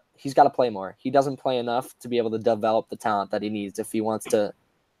 but he's got to play more. He doesn't play enough to be able to develop the talent that he needs if he wants to,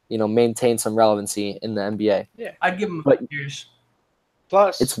 maintain some relevancy in the NBA. Yeah, I'd give him 5 years.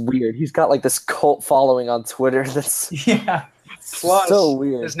 Plus, it's weird. He's got like this cult following on Twitter. That's plus, so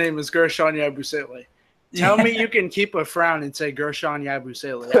weird. His name is Gershon Yabusele. Tell me you can keep a frown and say Gershon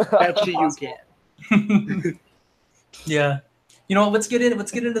Yabusele. I bet you can. Yeah. You know, let's get into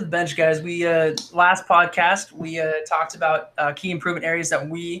the bench, guys. We last podcast we talked about key improvement areas that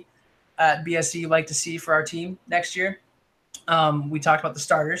we at BSC like to see for our team next year. We talked about the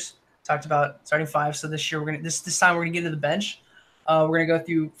starters, talked about starting five. So this year this time we're gonna get into the bench. We're gonna go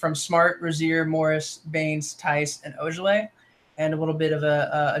through from Smart, Rozier, Morris, Baines, Tice, and Ojale, and a little bit of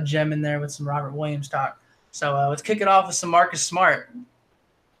a gem in there with some Robert Williams talk. So let's kick it off with some Marcus Smart.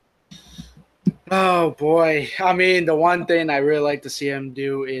 Oh, boy. I mean, the one thing I really like to see him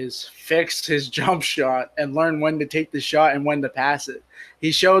do is fix his jump shot and learn when to take the shot and when to pass it.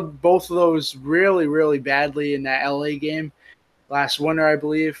 He showed both of those really, really badly in that LA game last winter, I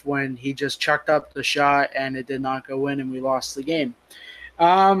believe, when he just chucked up the shot and it did not go in and we lost the game.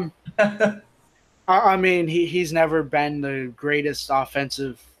 I mean, he's never been the greatest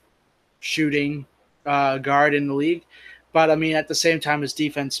offensive shooting guard in the league. But, I mean, at the same time, his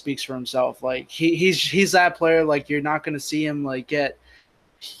defense speaks for himself. Like, he's that player, like, you're not going to see him, like, get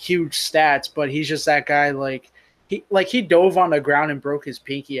huge stats, but he's just that guy, he dove on the ground and broke his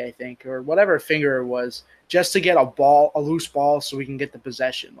pinky, I think, or whatever finger it was, just to get a loose ball so we can get the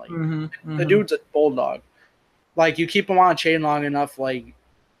possession. Like, the dude's a bulldog. Like, you keep him on a chain long enough, like,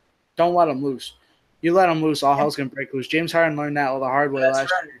 don't let him loose. You let him loose, all hell's going to break loose. James Harden learned that the hard way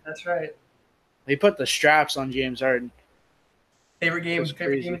last year. That's right. He put the straps on James Harden. Favorite game of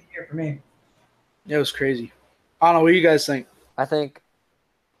the year for me. It was crazy. I don't know. What do you guys think? I think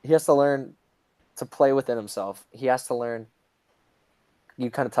he has to learn to play within himself. He has to learn.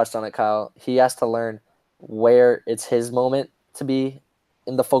 You kind of touched on it, Kyle. He has to learn where it's his moment to be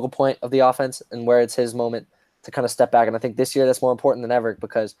in the focal point of the offense and where it's his moment to kind of step back. And I think this year that's more important than ever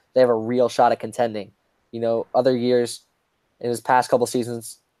because they have a real shot at contending. Other years in his past couple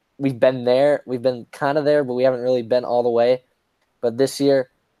seasons, we've been there. We've been kind of there, but we haven't really been all the way. But this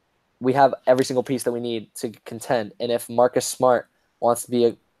year, we have every single piece that we need to contend. And if Marcus Smart wants to be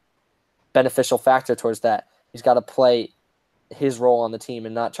a beneficial factor towards that, he's got to play his role on the team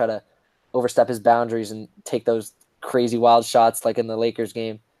and not try to overstep his boundaries and take those crazy wild shots like in the Lakers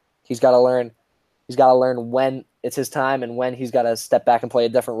game. He's got to learn when it's his time and when he's got to step back and play a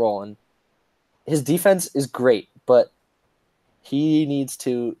different role. And his defense is great, but he needs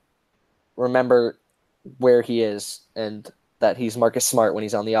to remember where he is and that he's Marcus Smart when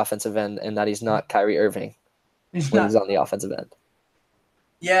he's on the offensive end and that he's not Kyrie Irving he's on the offensive end.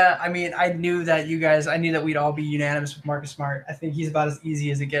 Yeah, I mean, I knew that we'd all be unanimous with Marcus Smart. I think he's about as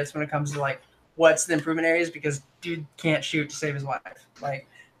easy as it gets when it comes to, like, what's the improvement areas because dude can't shoot to save his life. Like,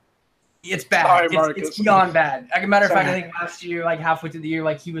 it's bad. It's beyond bad. As a matter of fact, I think last year, like, halfway through the year,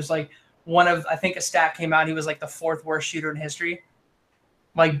 like, he was, like, I think a stat came out, he was, like, the 4th worst shooter in history,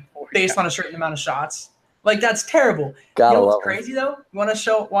 like, based on a certain amount of shots. Like, that's terrible. You know what's crazy, though? You want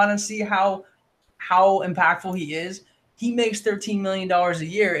to see how impactful he is? He makes $13 million a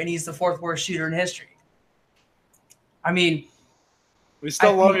year, and he's the 4th worst shooter in history. I mean, we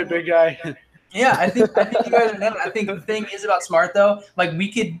still love you, big guy. Yeah, I think you guys are nailed it. I think the thing is about Smart though, like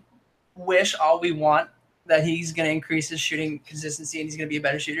we could wish all we want that he's going to increase his shooting consistency and he's going to be a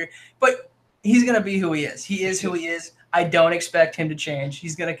better shooter, but he's going to be who he is. He is who he is. I don't expect him to change.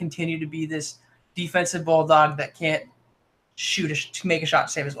 He's going to continue to be this defensive bulldog that can't to make a shot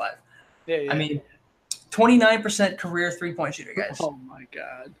to save his life. Yeah. I mean, 29% career 3-point shooter, guys. Oh my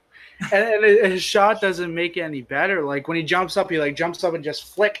god. And his shot doesn't make it any better. Like when he jumps up, he like jumps up and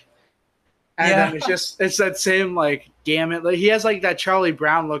just flick. And then it's that same like damn it. Like he has like that Charlie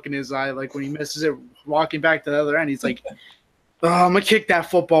Brown look in his eye, like when he misses it walking back to the other end. He's like, oh, I'm gonna kick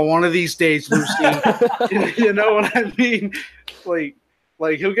that football one of these days, Lucy. You know what I mean?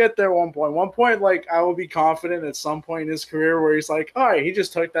 Like he'll get there one point. One point, like I will be confident at some point in his career where he's like, all right, he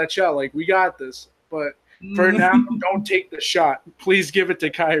just took that shot. Like we got this. But for now, don't take the shot. Please give it to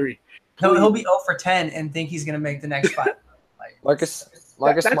Kyrie. He'll be 0 for 10 and think he's gonna make the next 5. Like Marcus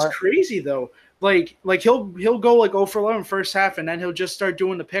that's Smart. crazy though. Like he'll go like 0 for 11 first half, and then he'll just start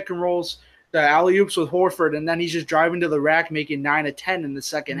doing the pick and rolls, the alley oops with Horford, and then he's just driving to the rack, making 9 of 10 in the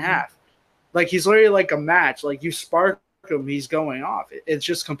second half. Like he's literally like a match. Like you spark him, he's going off. It's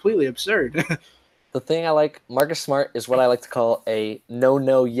just completely absurd. The thing I like, Marcus Smart is what I like to call a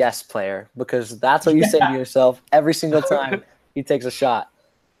no yes player, because that's what you say to yourself every single time he takes a shot.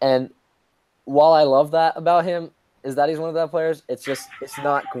 And while I love that about him, is that he's one of that players, it's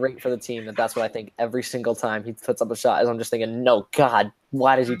not great for the team that's what I think every single time he puts up a shot. Is I'm just thinking, no, God,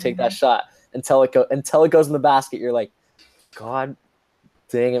 why does he take that shot? Until it goes in the basket, you're like, God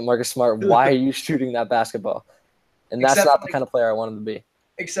dang it, Marcus Smart, why are you shooting that basketball? And that's not the kind of player I want him to be.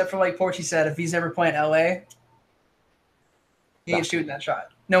 Except for like Porchy said, if he's ever playing LA, he ain't shooting that shot.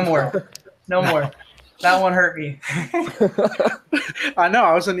 No more. No more. That one hurt me. I know.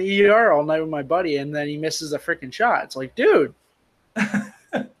 I was in the ER all night with my buddy, and then he misses a freaking shot. It's like, dude.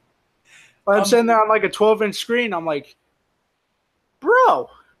 I'm sitting there on like a 12-inch screen. I'm like, bro,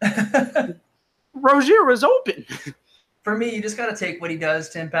 Rozier was open. For me, you just got to take what he does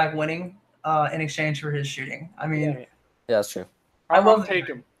to impact winning in exchange for his shooting. I mean, yeah, that's true. I'll take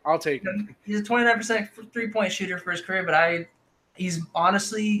him. He's a 29% 3-point shooter for his career, but he's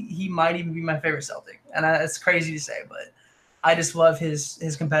honestly, he might even be my favorite Celtic. And it's crazy to say, but I just love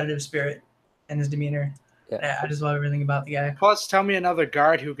his competitive spirit and his demeanor. Yeah. I just love everything about the guy. Plus, tell me another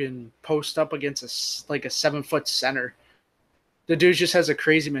guard who can post up against a 7-foot center. The dude just has a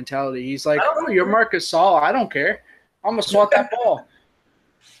crazy mentality. He's like, oh, you're Marcus Gasol. I don't care. I'm going to swat that ball.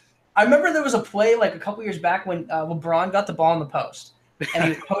 I remember there was a play like a couple years back when LeBron got the ball in the post, and he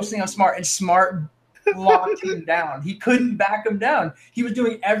was posting on Smart, and Smart locked him down. He couldn't back him down. He was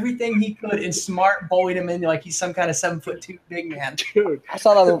doing everything he could, and Smart bullied him in like he's some kind of 7'2" big man. Dude, I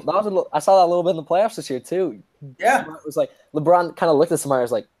saw that a little bit in the playoffs this year too. Yeah, Smart was like LeBron kind of looked at Smart and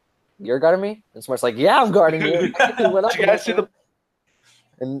was like, "You're guarding me," and Smart's like, "Yeah, I'm guarding you." He went up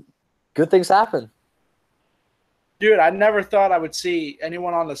and good things happen. Dude, I never thought I would see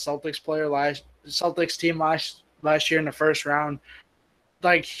anyone on the Celtics team last year in the first round.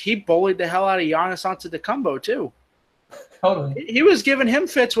 Like, he bullied the hell out of Giannis Antetokounmpo, too. Totally. He was giving him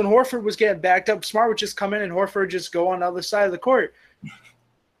fits when Horford was getting backed up. Smart would just come in and Horford just go on the other side of the court.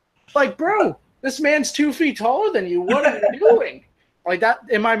 Like, bro, this man's 2 feet taller than you. What are you doing? Like, that,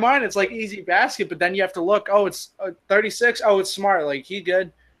 in my mind, it's like easy basket, but then you have to look, oh, it's 36. Oh, it's Smart. Like, he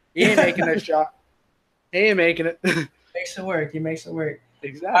good. He ain't making this shot. He ain't making it. Makes it work. He makes it work.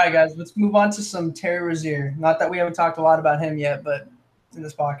 Exactly. All right, guys, let's move on to some Terry Rozier. Not that we haven't talked a lot about him yet, but in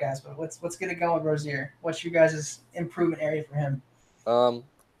this podcast. But let's get it going with Rozier. What's your guys' improvement area for him?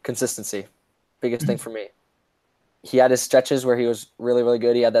 Consistency. Biggest thing for me. He had his stretches where he was really, really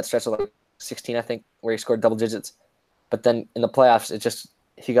good. He had that stretch of like 16, I think, where he scored double digits. But then in the playoffs,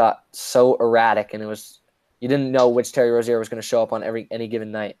 he got so erratic, and you didn't know which Terry Rozier was going to show up on any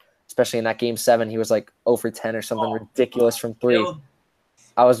given night. Especially in that game 7, he was like 0 for 10 or something ridiculous from 3.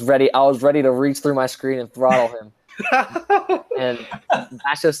 I was ready to reach through my screen and throttle him. And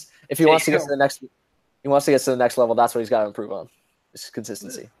that's just, if he wants to get to the next level, that's what he's got to improve on. It's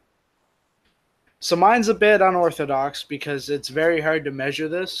consistency. So mine's a bit unorthodox because it's very hard to measure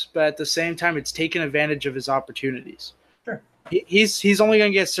this, but at the same time, it's taking advantage of his opportunities. Sure. He's only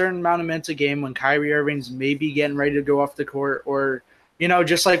going to get a certain amount of minutes a game when Kyrie Irving's maybe getting ready to go off the court, or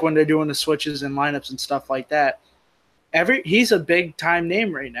just like when they're doing the switches and lineups and stuff like that. He's a big time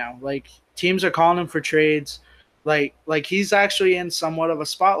name right now. Like, teams are calling him for trades. Like he's actually in somewhat of a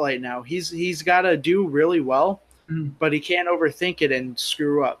spotlight now. He's got to do really well, but he can't overthink it and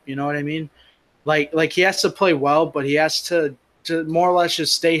screw up. You know what I mean? Like he has to play well, but he has to more or less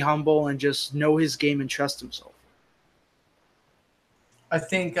just stay humble and just know his game and trust himself. I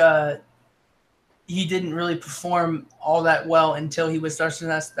think he didn't really perform all that well until he was starting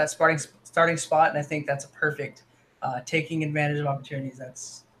that starting spot, and I think that's a perfect taking advantage of opportunities.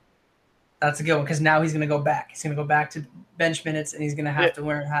 That's a good one because now he's going to go back. He's going to go back to bench minutes, and he's going to have to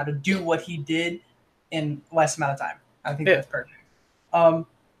learn how to do what he did in less amount of time. I think that's perfect.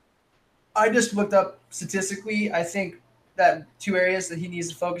 I just looked up statistically. I think that 2 areas that he needs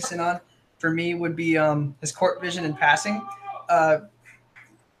to focus in on for me would be his court vision and passing.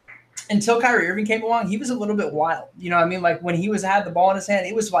 Until Kyrie Irving came along, he was a little bit wild. You know what I mean? Like when he had the ball in his hand,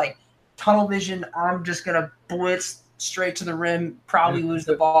 it was like tunnel vision. I'm just going to blitz straight to the rim, probably lose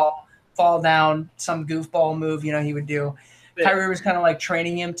the ball, fall down, some goofball move, he would do. Kyrie was kind of like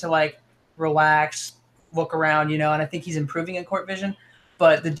training him to like relax, look around, and I think he's improving in court vision.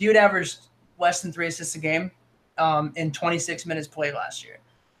 But the dude averaged less than 3 assists a game in 26 minutes played last year.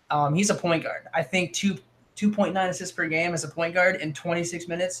 He's a point guard. I think 2.9 assists per game as a point guard in 26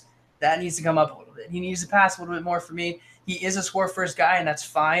 minutes. That needs to come up a little bit. He needs to pass a little bit more for me. He is a score-first guy, and that's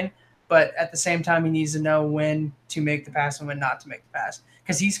fine. But at the same time, he needs to know when to make the pass and when not to make the pass.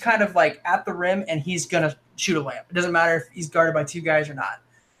 Because he's kind of like at the rim, and he's going to shoot a layup. It doesn't matter if he's guarded by 2 guys or not.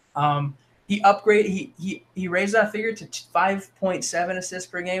 He raised that figure to 5.7 assists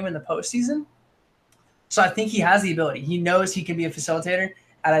per game in the postseason. So I think he has the ability. He knows he can be a facilitator,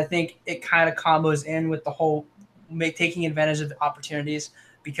 and I think it kind of combos in with the whole taking advantage of the opportunities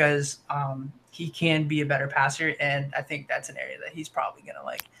because he can be a better passer, and I think that's an area that he's probably going to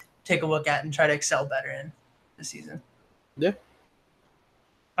like take a look at and try to excel better in this season. Yeah.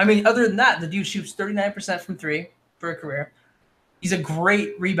 I mean, other than that, the dude shoots 39% from 3 for a career. He's a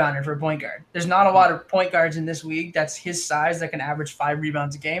great rebounder for a point guard. There's not a lot of point guards in this league that's his size that can average 5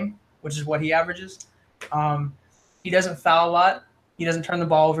 rebounds a game, which is what he averages. He doesn't foul a lot. He doesn't turn the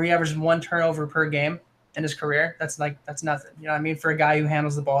ball over. He averages 1 turnover per game in his career. That's nothing. You know what I mean? For a guy who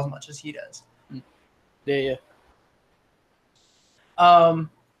handles the ball as much as he does. Yeah.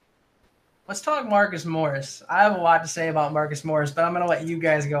 Let's talk Marcus Morris. I have a lot to say about Marcus Morris, but I'm going to let you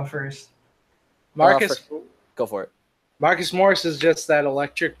guys go first. Go for it. Marcus Morris is just that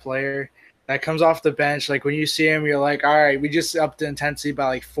electric player that comes off the bench. Like when you see him, you're like, all right, we just upped the intensity by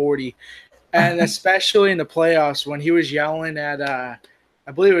like 40. And especially in the playoffs when he was yelling at, I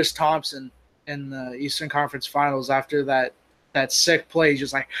believe it was Thompson in the Eastern Conference Finals after that sick play,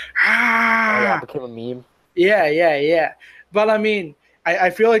 just like, That became a meme. Yeah. But I mean,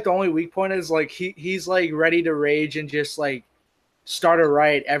 I feel like the only weak point is like he's like ready to rage and just like start a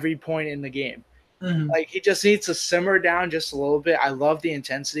riot every point in the game. Mm-hmm. Like he just needs to simmer down just a little bit. I love the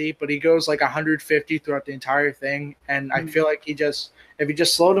intensity, but he goes like 150 throughout the entire thing. And I feel like if he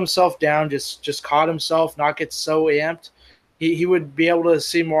just slowed himself down, just caught himself, not get so amped, he would be able to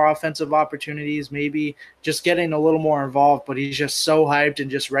see more offensive opportunities, maybe just getting a little more involved. But he's just so hyped and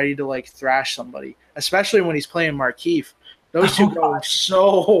just ready to like thrash somebody, especially when he's playing Markieff. Those two go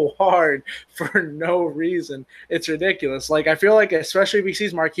so hard for no reason. It's ridiculous. Like I feel like especially if he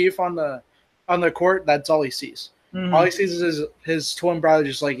sees Markieff on the court, that's all he sees. Mm-hmm. All he sees is his twin brother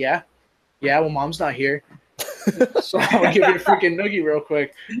just like, well, mom's not here. So I'll give you a freaking noogie real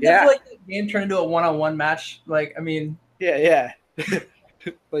quick. Yeah. Like the game turned into a one-on-one match. Like, I mean. Yeah.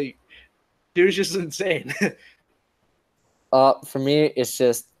 Like, dude's just insane. For me, it's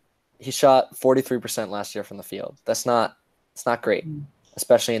just he shot 43% last year from the field. It's not great,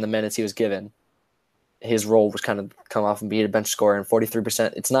 especially in the minutes he was given. His role was kind of come off and be a bench scorer, and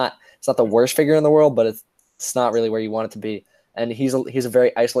 43%. It's not the worst figure in the world, but it's not really where you want it to be. And he's a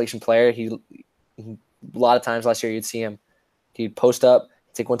very isolation player. He a lot of times last year you'd see him, he'd post up,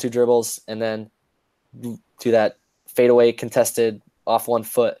 take 1-2 dribbles, and then do that fadeaway contested off 1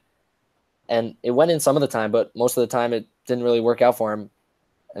 foot. And it went in some of the time, but most of the time it didn't really work out for him.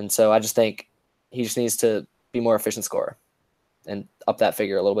 And so I just think he just needs to be more efficient scorer and up that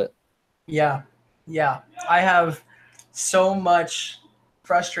figure a little bit. Yeah. I have so much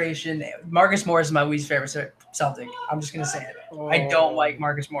frustration. Marcus Morris is my least favorite Celtic. I'm just going to say it. I don't like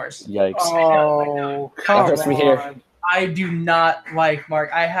Marcus Morris. Yikes. Come on. Here. I do not like Mark.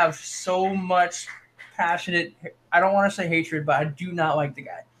 I have so much passionate, I don't want to say hatred, but I do not like the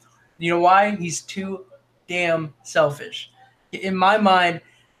guy. You know why? He's too damn selfish. In my mind,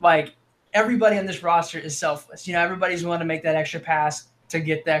 like, everybody on this roster is selfless. Everybody's willing to make that extra pass to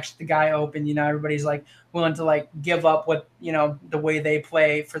get the guy open. Everybody's like willing to like give up what, the way they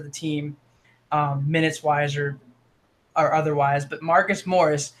play for the team, minutes wise or otherwise. But Marcus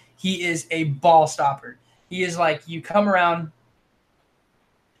Morris, he is a ball stopper. He is like, you come around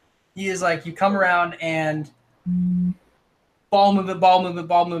and ball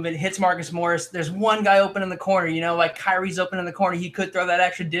movement, hits Marcus Morris. There's one guy open in the corner, like Kyrie's open in the corner. He could throw that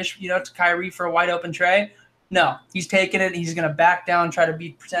extra dish, to Kyrie for a wide open tray. No, he's taking it. He's going to back down, try to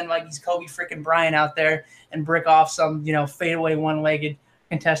pretend like he's Kobe freaking Bryant out there and brick off some, fadeaway one-legged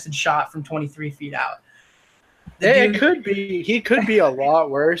contested shot from 23 feet out. It could be. He could be a lot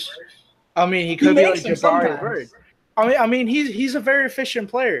worse. I mean, he could be like Jabari Bird. I mean, he's a very efficient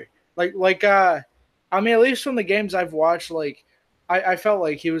player. At least from the games I've watched, I felt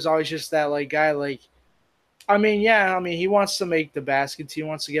like he was always just that guy. He wants to make the baskets. He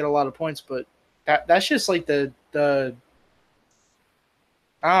wants to get a lot of points, but that's just the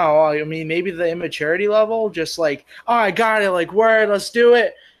maybe the immaturity level. Just I got it. Word, let's do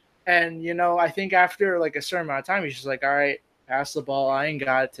it. And I think after a certain amount of time, he's just all right, pass the ball. I ain't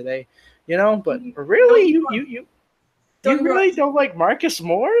got it today. But really, you really don't like Marcus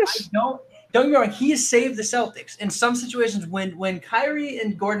Morris? Don't get me wrong. He has saved the Celtics in some situations when Kyrie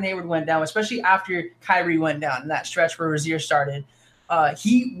and Gordon Hayward went down, especially after Kyrie went down in that stretch where Rozier started.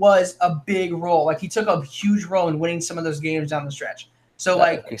 He was a big role. He took a huge role in winning some of those games down the stretch. So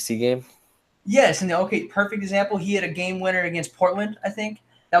OKC game. Yes, and perfect example. He had a game winner against Portland, I think.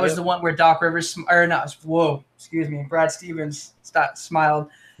 That was the one where Doc Rivers Brad Stevens smiled.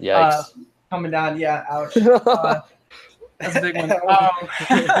 Yikes. Coming down, yeah, ouch. That's a big one.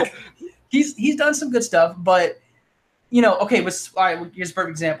 He's done some good stuff, but all right, here's a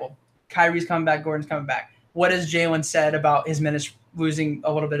perfect example. Kyrie's coming back, Gordon's coming back. What has Jalen said about his minutes losing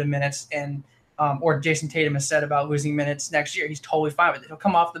a little bit of minutes, and or Jason Tatum has said about losing minutes next year? He's totally fine with it. He'll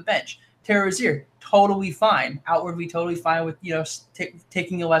come off the bench. Terry Rozier, totally fine. Outwardly, totally fine with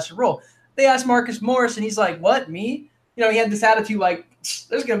taking a lesser role. They asked Marcus Morris, and he's like, "What, me?" He had this attitude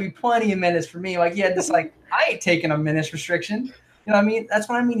there's gonna be plenty of minutes for me. He had this I ain't taking a minutes restriction. That's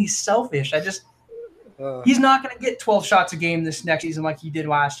what I mean. He's selfish. He's not gonna get 12 shots a game this next season like he did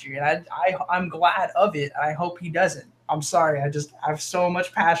last year, and I'm glad of it. I hope he doesn't. I'm sorry. I have so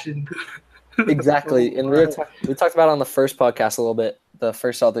much passion. Exactly, and we talked about it on the first podcast a little bit, the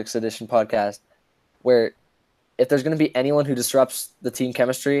first Celtics edition podcast, where if there's going to be anyone who disrupts the team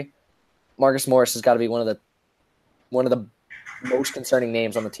chemistry, Marcus Morris has got to be one of the most concerning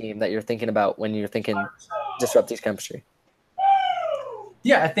names on the team that you're thinking about when you're thinking disrupt team chemistry.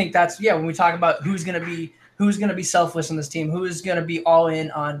 Yeah, I think that's when we talk about who's going to be selfless on this team, who is going to be all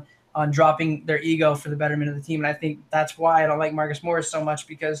in on dropping their ego for the betterment of the team, and I think that's why I don't like Marcus Morris so much,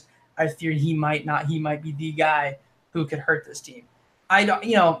 because I fear he might be the guy who could hurt this team.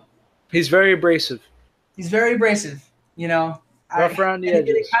 He's very abrasive. Rough around the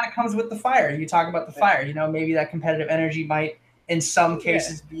edges. It kind of comes with the fire. You talk about the fire. Maybe that competitive energy might, in some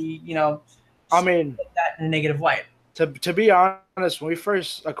cases, be that in a negative light. To be honest, when we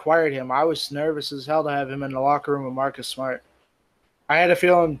first acquired him, I was nervous as hell to have him in the locker room with Marcus Smart. I had a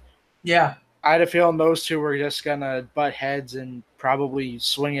feeling. Yeah. I had a feeling those two were just gonna butt heads and probably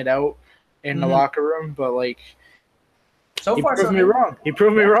swing it out in the locker room, but so he far, proved me wrong. He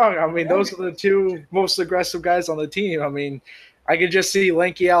proved me wrong. Those are the two most aggressive guys on the team. I could just see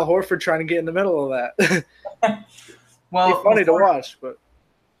lanky Al Horford trying to get in the middle of that. Well, it's funny to watch, but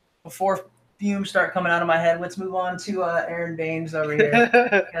before fumes start coming out of my head, let's move on to Aaron Baines over here,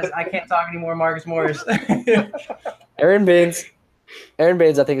 because I can't talk anymore. Marcus Morris. Aaron Baines,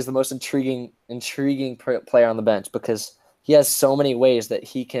 I think, is the most intriguing player on the bench, because he has so many ways that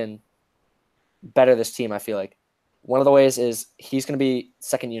he can better this team. I feel like one of the ways is he's going to be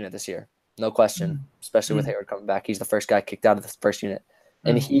second unit this year, no question, especially with Hayward coming back. He's the first guy kicked out of the first unit.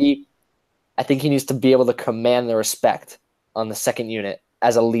 And I think he needs to be able to command the respect on the second unit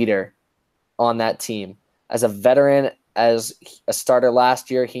as a leader on that team. As a veteran, as a starter last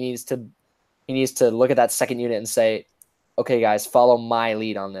year, he needs to look at that second unit and say, okay, guys, follow my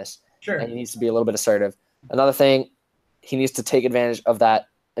lead on this. Sure. And he needs to be a little bit assertive. Another thing, he needs to take advantage of that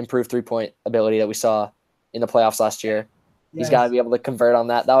improved three-point ability that we saw in the playoffs last year. He's got to be able to convert on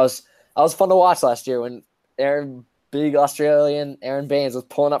that. That was fun to watch last year when big Australian Aaron Baines was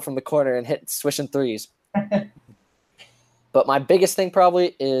pulling up from the corner and swishing threes. But my biggest thing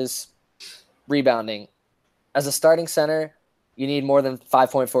probably is rebounding. As a starting center, you need more than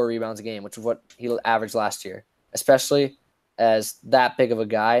 5.4 rebounds a game, which is what he averaged last year. Especially as that big of a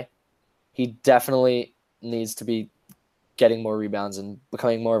guy, he definitely needs to be getting more rebounds and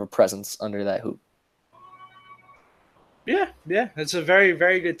becoming more of a presence under that hoop. Yeah, that's a very,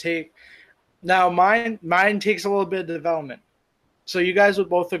 very good take. Now, mine takes a little bit of development. So you guys would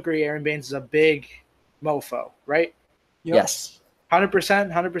both agree Aaron Baines is a big mofo, right? Yep. Yes.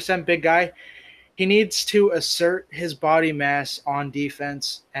 100% big guy. He needs to assert his body mass on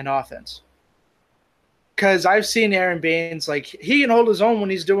defense and offense. because I've seen Aaron Baines, like, he can hold his own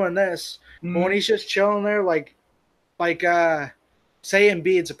when he's doing this. But when he's just chilling there, like say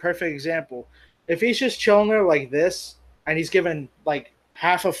Embiid's a perfect example. If he's just chilling there like this, and he's given like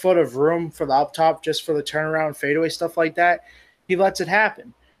half a foot of room for the up top just for the turnaround fadeaway stuff like that, he lets it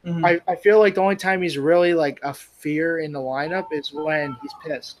happen. I feel like the only time he's really like a fear in the lineup is when he's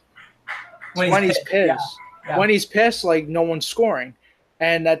pissed. When he's pissed. Yeah. When he's pissed, like, no one's scoring.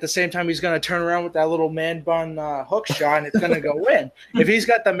 And at the same time, he's going to turn around with that little man bun hook shot, and it's going to go in. If he's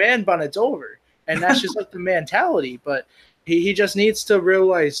got the man bun, it's over. And that's just like the mentality. But he just needs to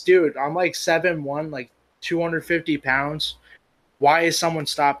realize, dude, I'm like 7'1", like 250 pounds. Why is someone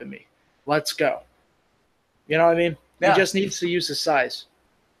stopping me? Let's go. You know what I mean? Yeah. He just needs to use his size.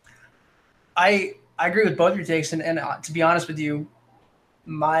 I agree with both your takes, and to be honest with you,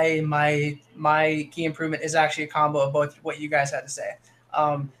 my key improvement is actually a combo of both what you guys had to say.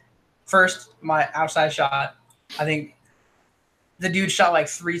 First, my outside shot. I think the dude shot like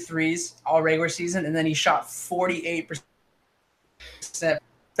 3 threes all regular season, and then he shot 48%.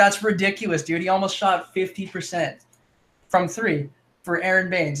 That's ridiculous, dude. He almost shot 50% from 3 for Aaron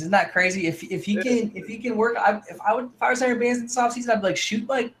Baines. Isn't that crazy? If he can work, if I was Aaron Baines this offseason, I'd be like, shoot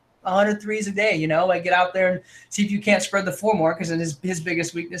like 100 threes a day, like get out there and see if you can't spread the floor more, because his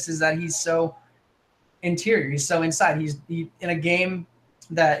biggest weakness is that he's so interior. He's so inside. He's in a game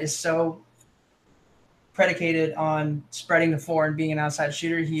that is so predicated on spreading the floor and being an outside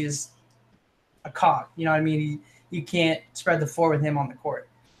shooter. He is a cog. You know what I mean? You can't spread the floor with him on the court.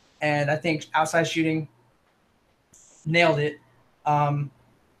 And I think outside shooting nailed it.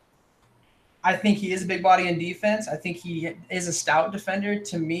 I think he is a big body in defense. I think he is a stout defender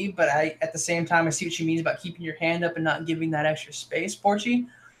to me, but at the same time, I see what you mean about keeping your hand up and not giving that extra space, Porchi.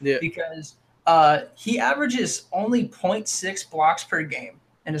 Yeah. Because he averages only 0.6 blocks per game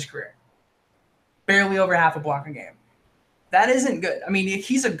in his career. Barely over half a block a game. That isn't good. I mean,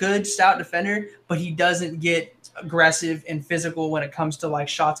 he's a good stout defender, but he doesn't get aggressive and physical when it comes to like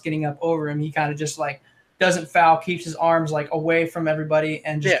shots getting up over him. He kind of just like doesn't foul, keeps his arms like away from everybody,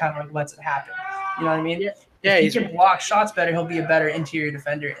 and just kind of like lets it happen. You know what I mean? Yeah. If he can block shots better, he'll be a better interior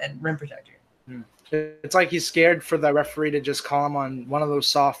defender and rim protector. It's like he's scared for the referee to just call him on one of those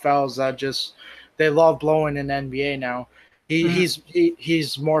soft fouls that just they love blowing in the NBA now.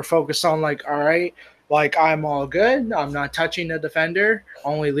 He's more focused on like, all right, like I'm all good. I'm not touching the defender.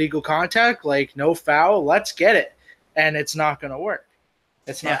 Only legal contact. Like no foul. Let's get it. And it's not going to work.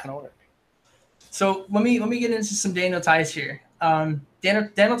 It's not going to work. So let me get into some Daniel Theis here. Daniel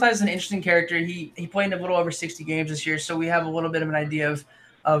Theis is an interesting character. He played a little over 60 games this year, so we have a little bit of an idea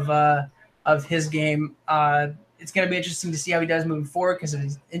of his game. It's going to be interesting to see how he does moving forward because of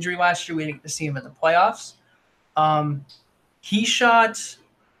his injury last year. We didn't get to see him in the playoffs. He shot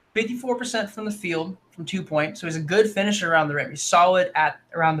 54% from the field from 2-point, so he's a good finisher around the rim. He's solid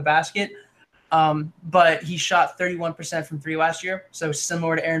around the basket, but he shot 31% from 3 last year, so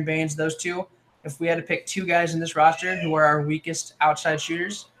similar to Aaron Baines, those two. If we had to pick 2 guys in this roster who are our weakest outside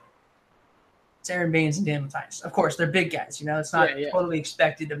shooters, it's Aaron Baines and Daniel Theis. Of course, they're big guys. It's not totally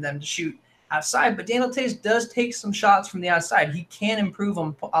expected of them to shoot outside, but Daniel Theis does take some shots from the outside. He can improve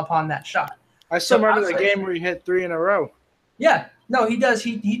upon that shot. I still remember the game where he hit 3 in a row. Yeah, no, he does.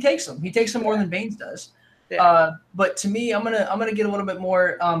 He takes them. He takes them more than Baines does. Yeah. But to me, I'm gonna get a little bit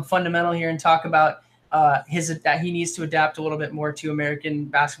more fundamental here and talk about that he needs to adapt a little bit more to American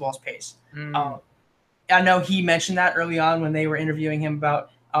basketball's pace. I know he mentioned that early on when they were interviewing him about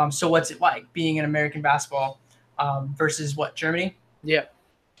so what's it like being in American basketball versus Germany? Yeah.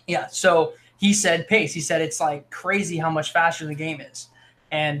 So he said pace. He said it's like crazy how much faster the game is.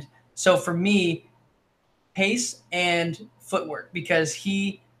 And so for me, pace and footwork, because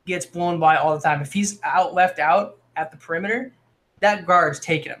he gets blown by all the time. If he's left out at the perimeter, that guard's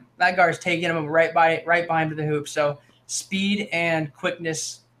taking him. That guard's taking him right behind the hoop. So speed and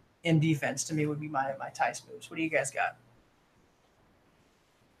quickness in defense to me would be my Theis moves. What do you guys got?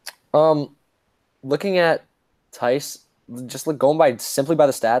 Looking at Theis, just going simply by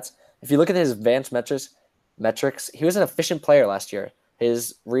the stats, if you look at his advanced metrics, he was an efficient player last year.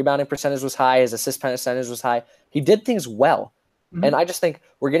 His rebounding percentage was high. His assist percentage was high. He did things well. Mm-hmm. And I just think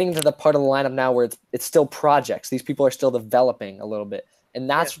we're getting into the part of the lineup now where it's still projects. These people are still developing a little bit. And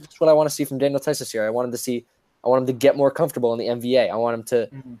that's what I want to see from Daniel Theis this year. I want him to get more comfortable in the NBA. I want him to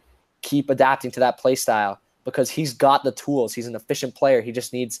keep adapting to that play style because he's got the tools. He's an efficient player. He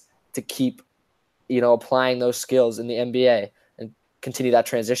just needs to keep, applying those skills in the NBA and continue that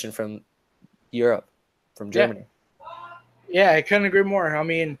transition from Europe, from Germany. Yeah, I couldn't agree more. I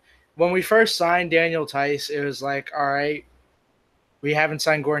mean, when we first signed Daniel Theis, it was like, all right, we haven't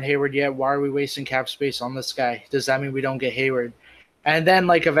signed Gordon Hayward yet. Why are we wasting cap space on this guy? Does that mean we don't get Hayward? And then,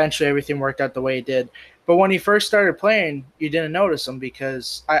 like, eventually everything worked out the way it did. But when he first started playing, you didn't notice him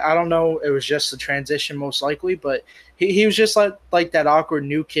because I don't know, it was just the transition most likely, but he was just like that awkward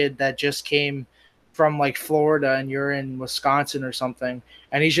new kid that just came from, like, Florida and you're in Wisconsin or something.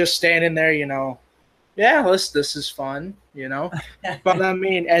 And he's just standing there, yeah, this is fun, But I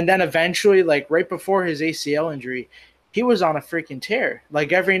mean, and then eventually, like right before his ACL injury, he was on a freaking tear.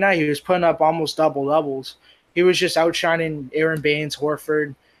 Like every night he was putting up almost double doubles. He was just outshining Aaron Baines,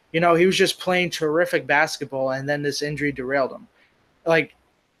 Horford. He was just playing terrific basketball, and then this injury derailed him. Like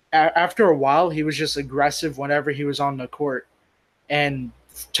after a while, he was just aggressive whenever he was on the court. And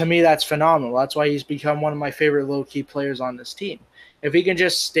to me, that's phenomenal. That's why he's become one of my favorite low-key players on this team. If he can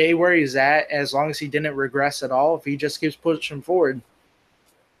just stay where he's at, as long as he didn't regress at all, if he just keeps pushing forward,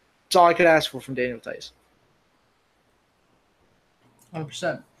 that's all I could ask for from Daniel Theis.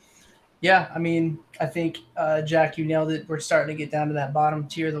 100%. Yeah, I mean, I think, Jack, you nailed it. We're starting to get down to that bottom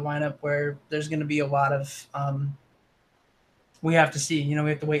tier of the lineup where there's going to be a lot of we have to see. We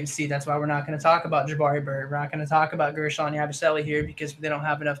have to wait and see. That's why we're not going to talk about Jabari Bird. We're not going to talk about Gershon Yabusele here because they don't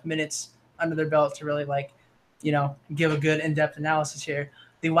have enough minutes under their belt to really, give a good in-depth analysis here.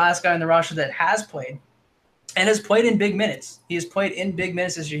 The last guy on the roster that has played and has played in big minutes. He has played in big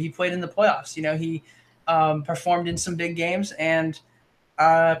minutes this year. He played in the playoffs. He performed in some big games and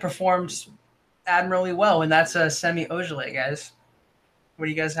performed admirably well, and that's Semi Ojeleye, guys. What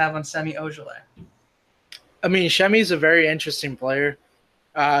do you guys have on Semi Ojeleye? I mean, Shemi's a very interesting player.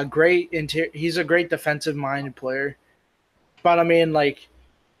 He's a great defensive-minded player. But, I mean, like,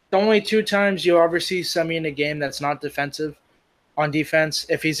 the only two times you'll ever see Semi in a game that's not defensive on defense,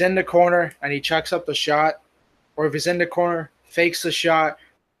 if he's in the corner and he chucks up the shot, or if he's in the corner, fakes the shot,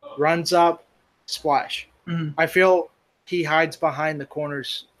 runs up, splash. Mm-hmm. I feel he hides behind the corner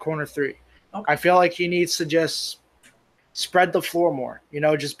three. Okay. I feel like he needs to just spread the floor more,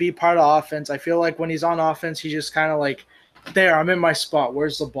 just be part of offense. I feel like when he's on offense, he just kind of like, there, I'm in my spot.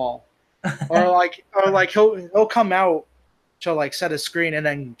 Where's the ball? or like he'll come out to like set a screen and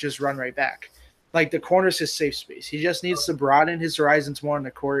then just run right back. Like the corner's his safe space. He just needs to broaden his horizons more on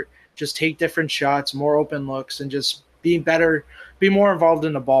the court, just take different shots, more open looks, and just be more involved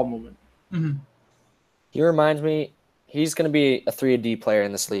in the ball movement. Mm-hmm. He reminds me, he's going to be a 3-and-D player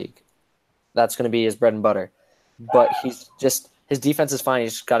in this league. That's going to be his bread and butter. But his defense is fine.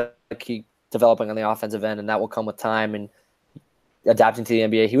 He's just got to keep developing on the offensive end, and that will come with time and adapting to the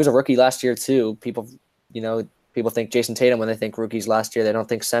NBA. He was a rookie last year too. People think Jason Tatum when they think rookies last year. They don't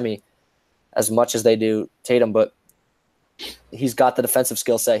think Semi as much as they do Tatum, but he's got the defensive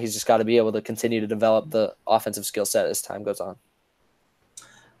skill set. He's just got to be able to continue to develop the offensive skill set as time goes on.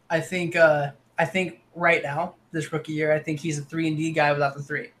 I think right now, this rookie year, I think he's a 3-and-D guy without the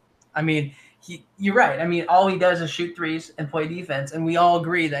three. I mean, you're right. I mean, all he does is shoot threes and play defense, and we all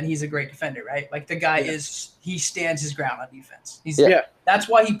agree that he's a great defender, right? Like the guy he stands his ground on defense. That's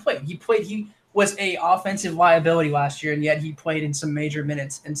why he played. He was a offensive liability last year, and yet he played in some major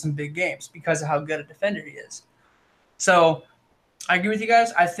minutes in some big games because of how good a defender he is. So I agree with you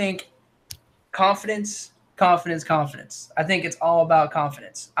guys. I think confidence. I think it's all about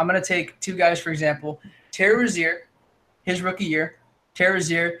confidence. I'm going to take two guys, for example. Terry Rozier, his rookie year. Terry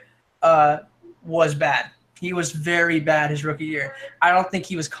Rozier was bad. He was very bad his rookie year. I don't think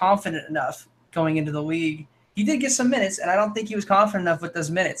he was confident enough going into the league. He did get some minutes, and I don't think he was confident enough with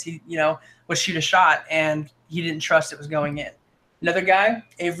those minutes. He, would shoot a shot, and he didn't trust it was going in. Another guy,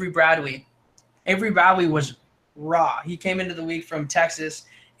 Avery Bradley. Avery Bradley was raw. He came into the league from Texas,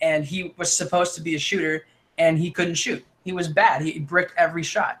 and he was supposed to be a shooter, and he couldn't shoot. He was bad. He bricked every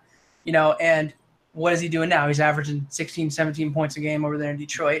shot, and what is he doing now? He's averaging 16, 17 points a game over there in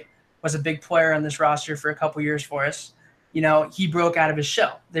Detroit. Was a big player on this roster for a couple years for us. He broke out of his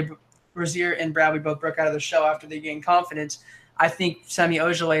shell. Rozier and Bradley both broke out of their shell after they gained confidence. I think Semi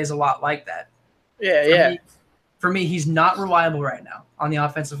Ojeleye is a lot like that. For me, he's not reliable right now on the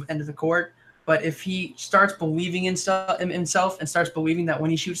offensive end of the court. But if he starts believing in himself and starts believing that when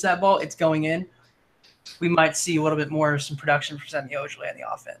he shoots that ball, it's going in, we might see a little bit more of some production for Semi Ojeleye on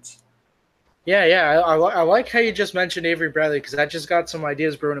the offense. Yeah. I like how you just mentioned Avery Bradley because that just got some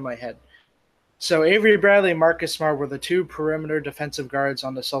ideas brewing in my head. So Avery Bradley and Marcus Smart were the two perimeter defensive guards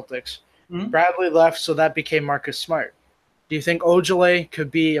on the Celtics. Mm-hmm. Bradley left, so that became Marcus Smart. Do you think Ojeleye could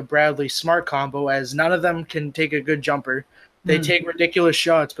be a Bradley-Smart combo as none of them can take a good jumper? They take ridiculous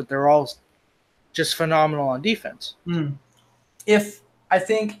shots, but they're all just phenomenal on defense. I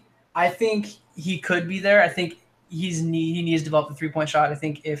think he could be there. I think he needs to develop the 3-point shot. I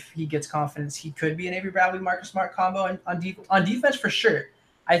think if he gets confidence, he could be an Avery Bradley, Marcus Smart combo. And on defense, for sure,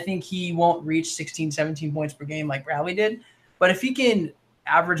 I think he won't reach 16, 17 points per game like Bradley did. But if he can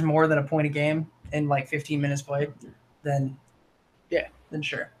average more than a point a game in like 15 minutes played, then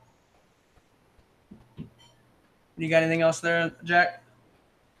sure. You got anything else there, Jack?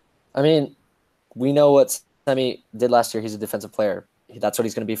 I mean, we know what Semi did last year. He's a defensive player. That's what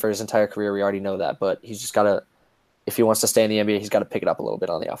he's going to be for his entire career. We already know that. But he's just got to, if he wants to stay in the NBA, he's got to pick it up a little bit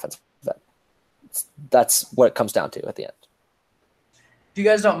on the offensive end. That's what it comes down to at the end. If you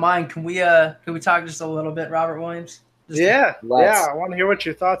guys don't mind, can we talk just a little bit, Robert Williams? I want to hear what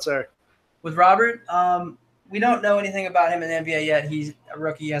your thoughts are. With Robert, we don't know anything about him in the NBA yet. He's a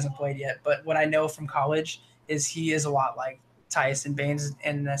rookie. He hasn't played yet. But what I know from college is he is a lot like Tyson Baines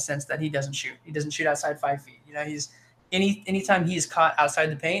in the sense that he doesn't shoot. He doesn't shoot outside 5 feet. You know, he's anytime he's caught outside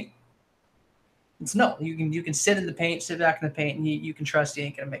the paint, it's no. You can sit in the paint, sit back in the paint, and you can trust he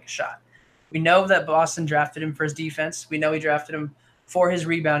ain't gonna make a shot. We know that Boston drafted him for his defense. We know he drafted him for his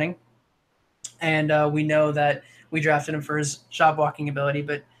rebounding, and we know that we drafted him for his shot blocking ability.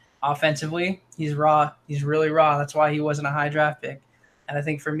 But offensively, he's raw. He's really raw. That's why he wasn't a high draft pick. And I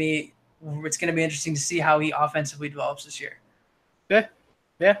think for me, it's going to be interesting to see how he offensively develops this year.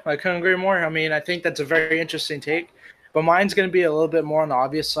 Yeah, I couldn't agree more. I mean, I think that's a very interesting take. But mine's going to be a little bit more on the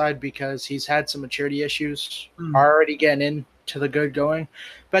obvious side because he's had some maturity issues already getting into the good going.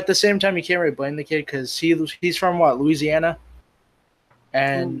 But at the same time, you can't really blame the kid because he's from, Louisiana?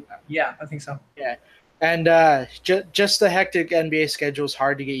 And yeah, I think so. Yeah. And just the hectic NBA schedule is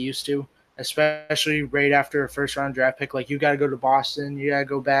hard to get used to, especially right after a first-round draft pick. Like, you got to go to Boston. You got to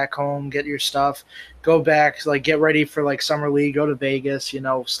go back home, get your stuff, go back, like, get ready for, like, summer league, go to Vegas,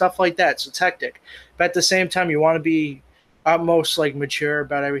 stuff like that. So it's hectic. But at the same time, you want to be utmost, like, mature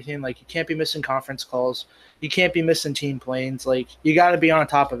about everything. Like, you can't be missing conference calls. You can't be missing team planes. Like, you got to be on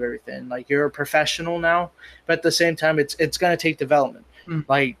top of everything. Like, you're a professional now. But at the same time, it's going to take development.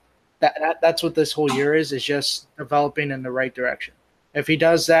 Like, that's what this whole year is just developing in the right direction. If he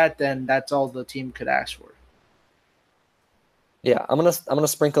does that, then that's all the team could ask for. Yeah, I'm gonna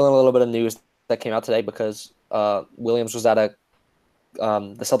sprinkle in a little bit of news that came out today because Williams was at the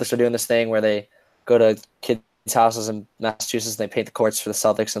Celtics are doing this thing where they go to kids' houses in Massachusetts and they paint the courts for the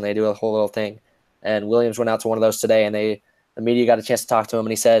Celtics and they do a whole little thing. And Williams went out to one of those today and the media got a chance to talk to him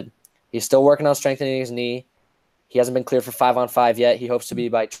and he said he's still working on strengthening his knee. He hasn't been cleared for 5-on-5 yet. He hopes to be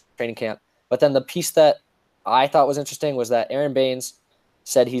by training camp. But then the piece that I thought was interesting was that Aaron Baines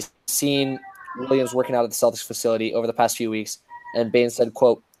said he's seen Williams working out at the Celtics facility over the past few weeks. And Baines said,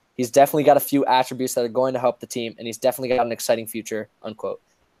 quote, he's definitely got a few attributes that are going to help the team, and he's definitely got an exciting future, unquote.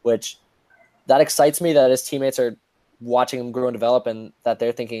 Which, that excites me that his teammates are watching him grow and develop and that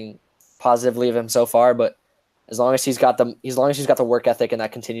they're thinking positively of him so far. But as long as he's got the work ethic and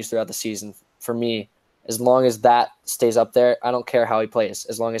that continues throughout the season, for me, as long as that stays up there, I don't care how he plays.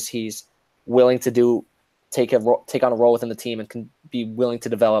 As long as he's willing to take on a role within the team and can be willing to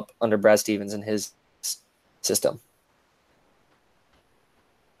develop under Brad Stevens and his system.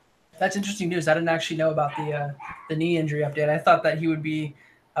 That's interesting news. I didn't actually know about the knee injury update. I thought that he would be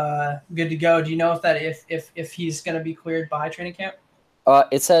good to go. Do you know if he's going to be cleared by training camp?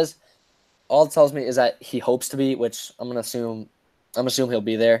 It says all it tells me is that he hopes to be, which I'm assuming he'll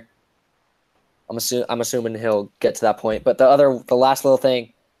be there. I'm assuming he'll get to that point. But the last little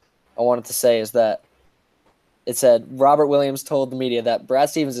thing I wanted to say is that it said Robert Williams told the media that Brad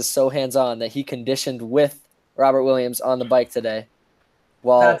Stevens is so hands-on that he conditioned with Robert Williams on the bike today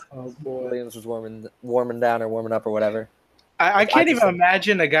while Williams was warming down or warming up or whatever. I can't even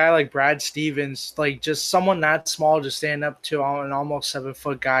imagine a guy like Brad Stevens, like just someone that small, just standing up to an almost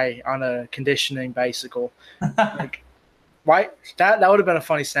 7-foot guy on a conditioning bicycle. Like, why? That would have been a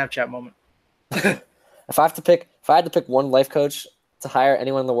funny Snapchat moment. If I had to pick one life coach to hire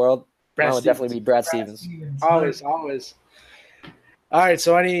anyone in the world, it would definitely be Brad Stevens. Always. All right.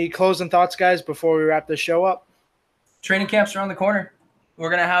 So, any closing thoughts, guys, before we wrap this show up? Training camp's around the corner. We're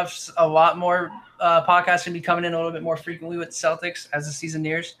gonna have a lot more podcasts gonna be coming in a little bit more frequently with the Celtics as the season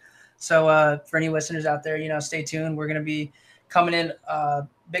nears. So, for any listeners out there, stay tuned. We're gonna be coming in a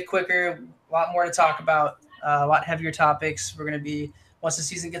bit quicker, a lot more to talk about, a lot heavier topics. We're gonna be. Once the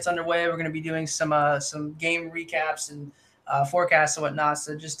season gets underway, we're going to be doing some game recaps and forecasts and whatnot.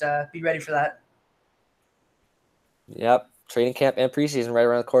 So just be ready for that. Yep, training camp and preseason right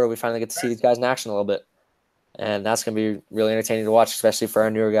around the corner. We finally get to see these guys in action a little bit, and that's going to be really entertaining to watch, especially for our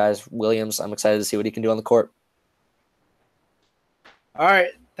newer guys. Williams, I'm excited to see what he can do on the court. All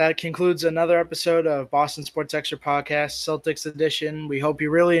right, that concludes another episode of Boston Sports Extra Podcast, Celtics edition. We hope you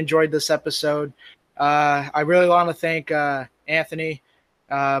really enjoyed this episode. I really want to thank Anthony,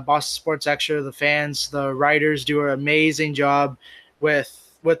 Boston Sports Extra, the fans, the writers do an amazing job with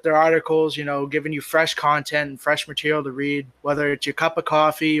their articles, giving you fresh content and fresh material to read, whether it's your cup of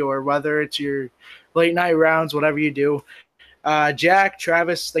coffee or whether it's your late night rounds, whatever you do. Jack,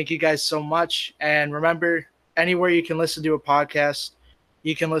 Travis, thank you guys so much. And remember, anywhere you can listen to a podcast,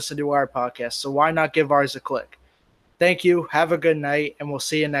 you can listen to our podcast. So why not give ours a click? Thank you. Have a good night, and we'll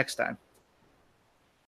see you next time.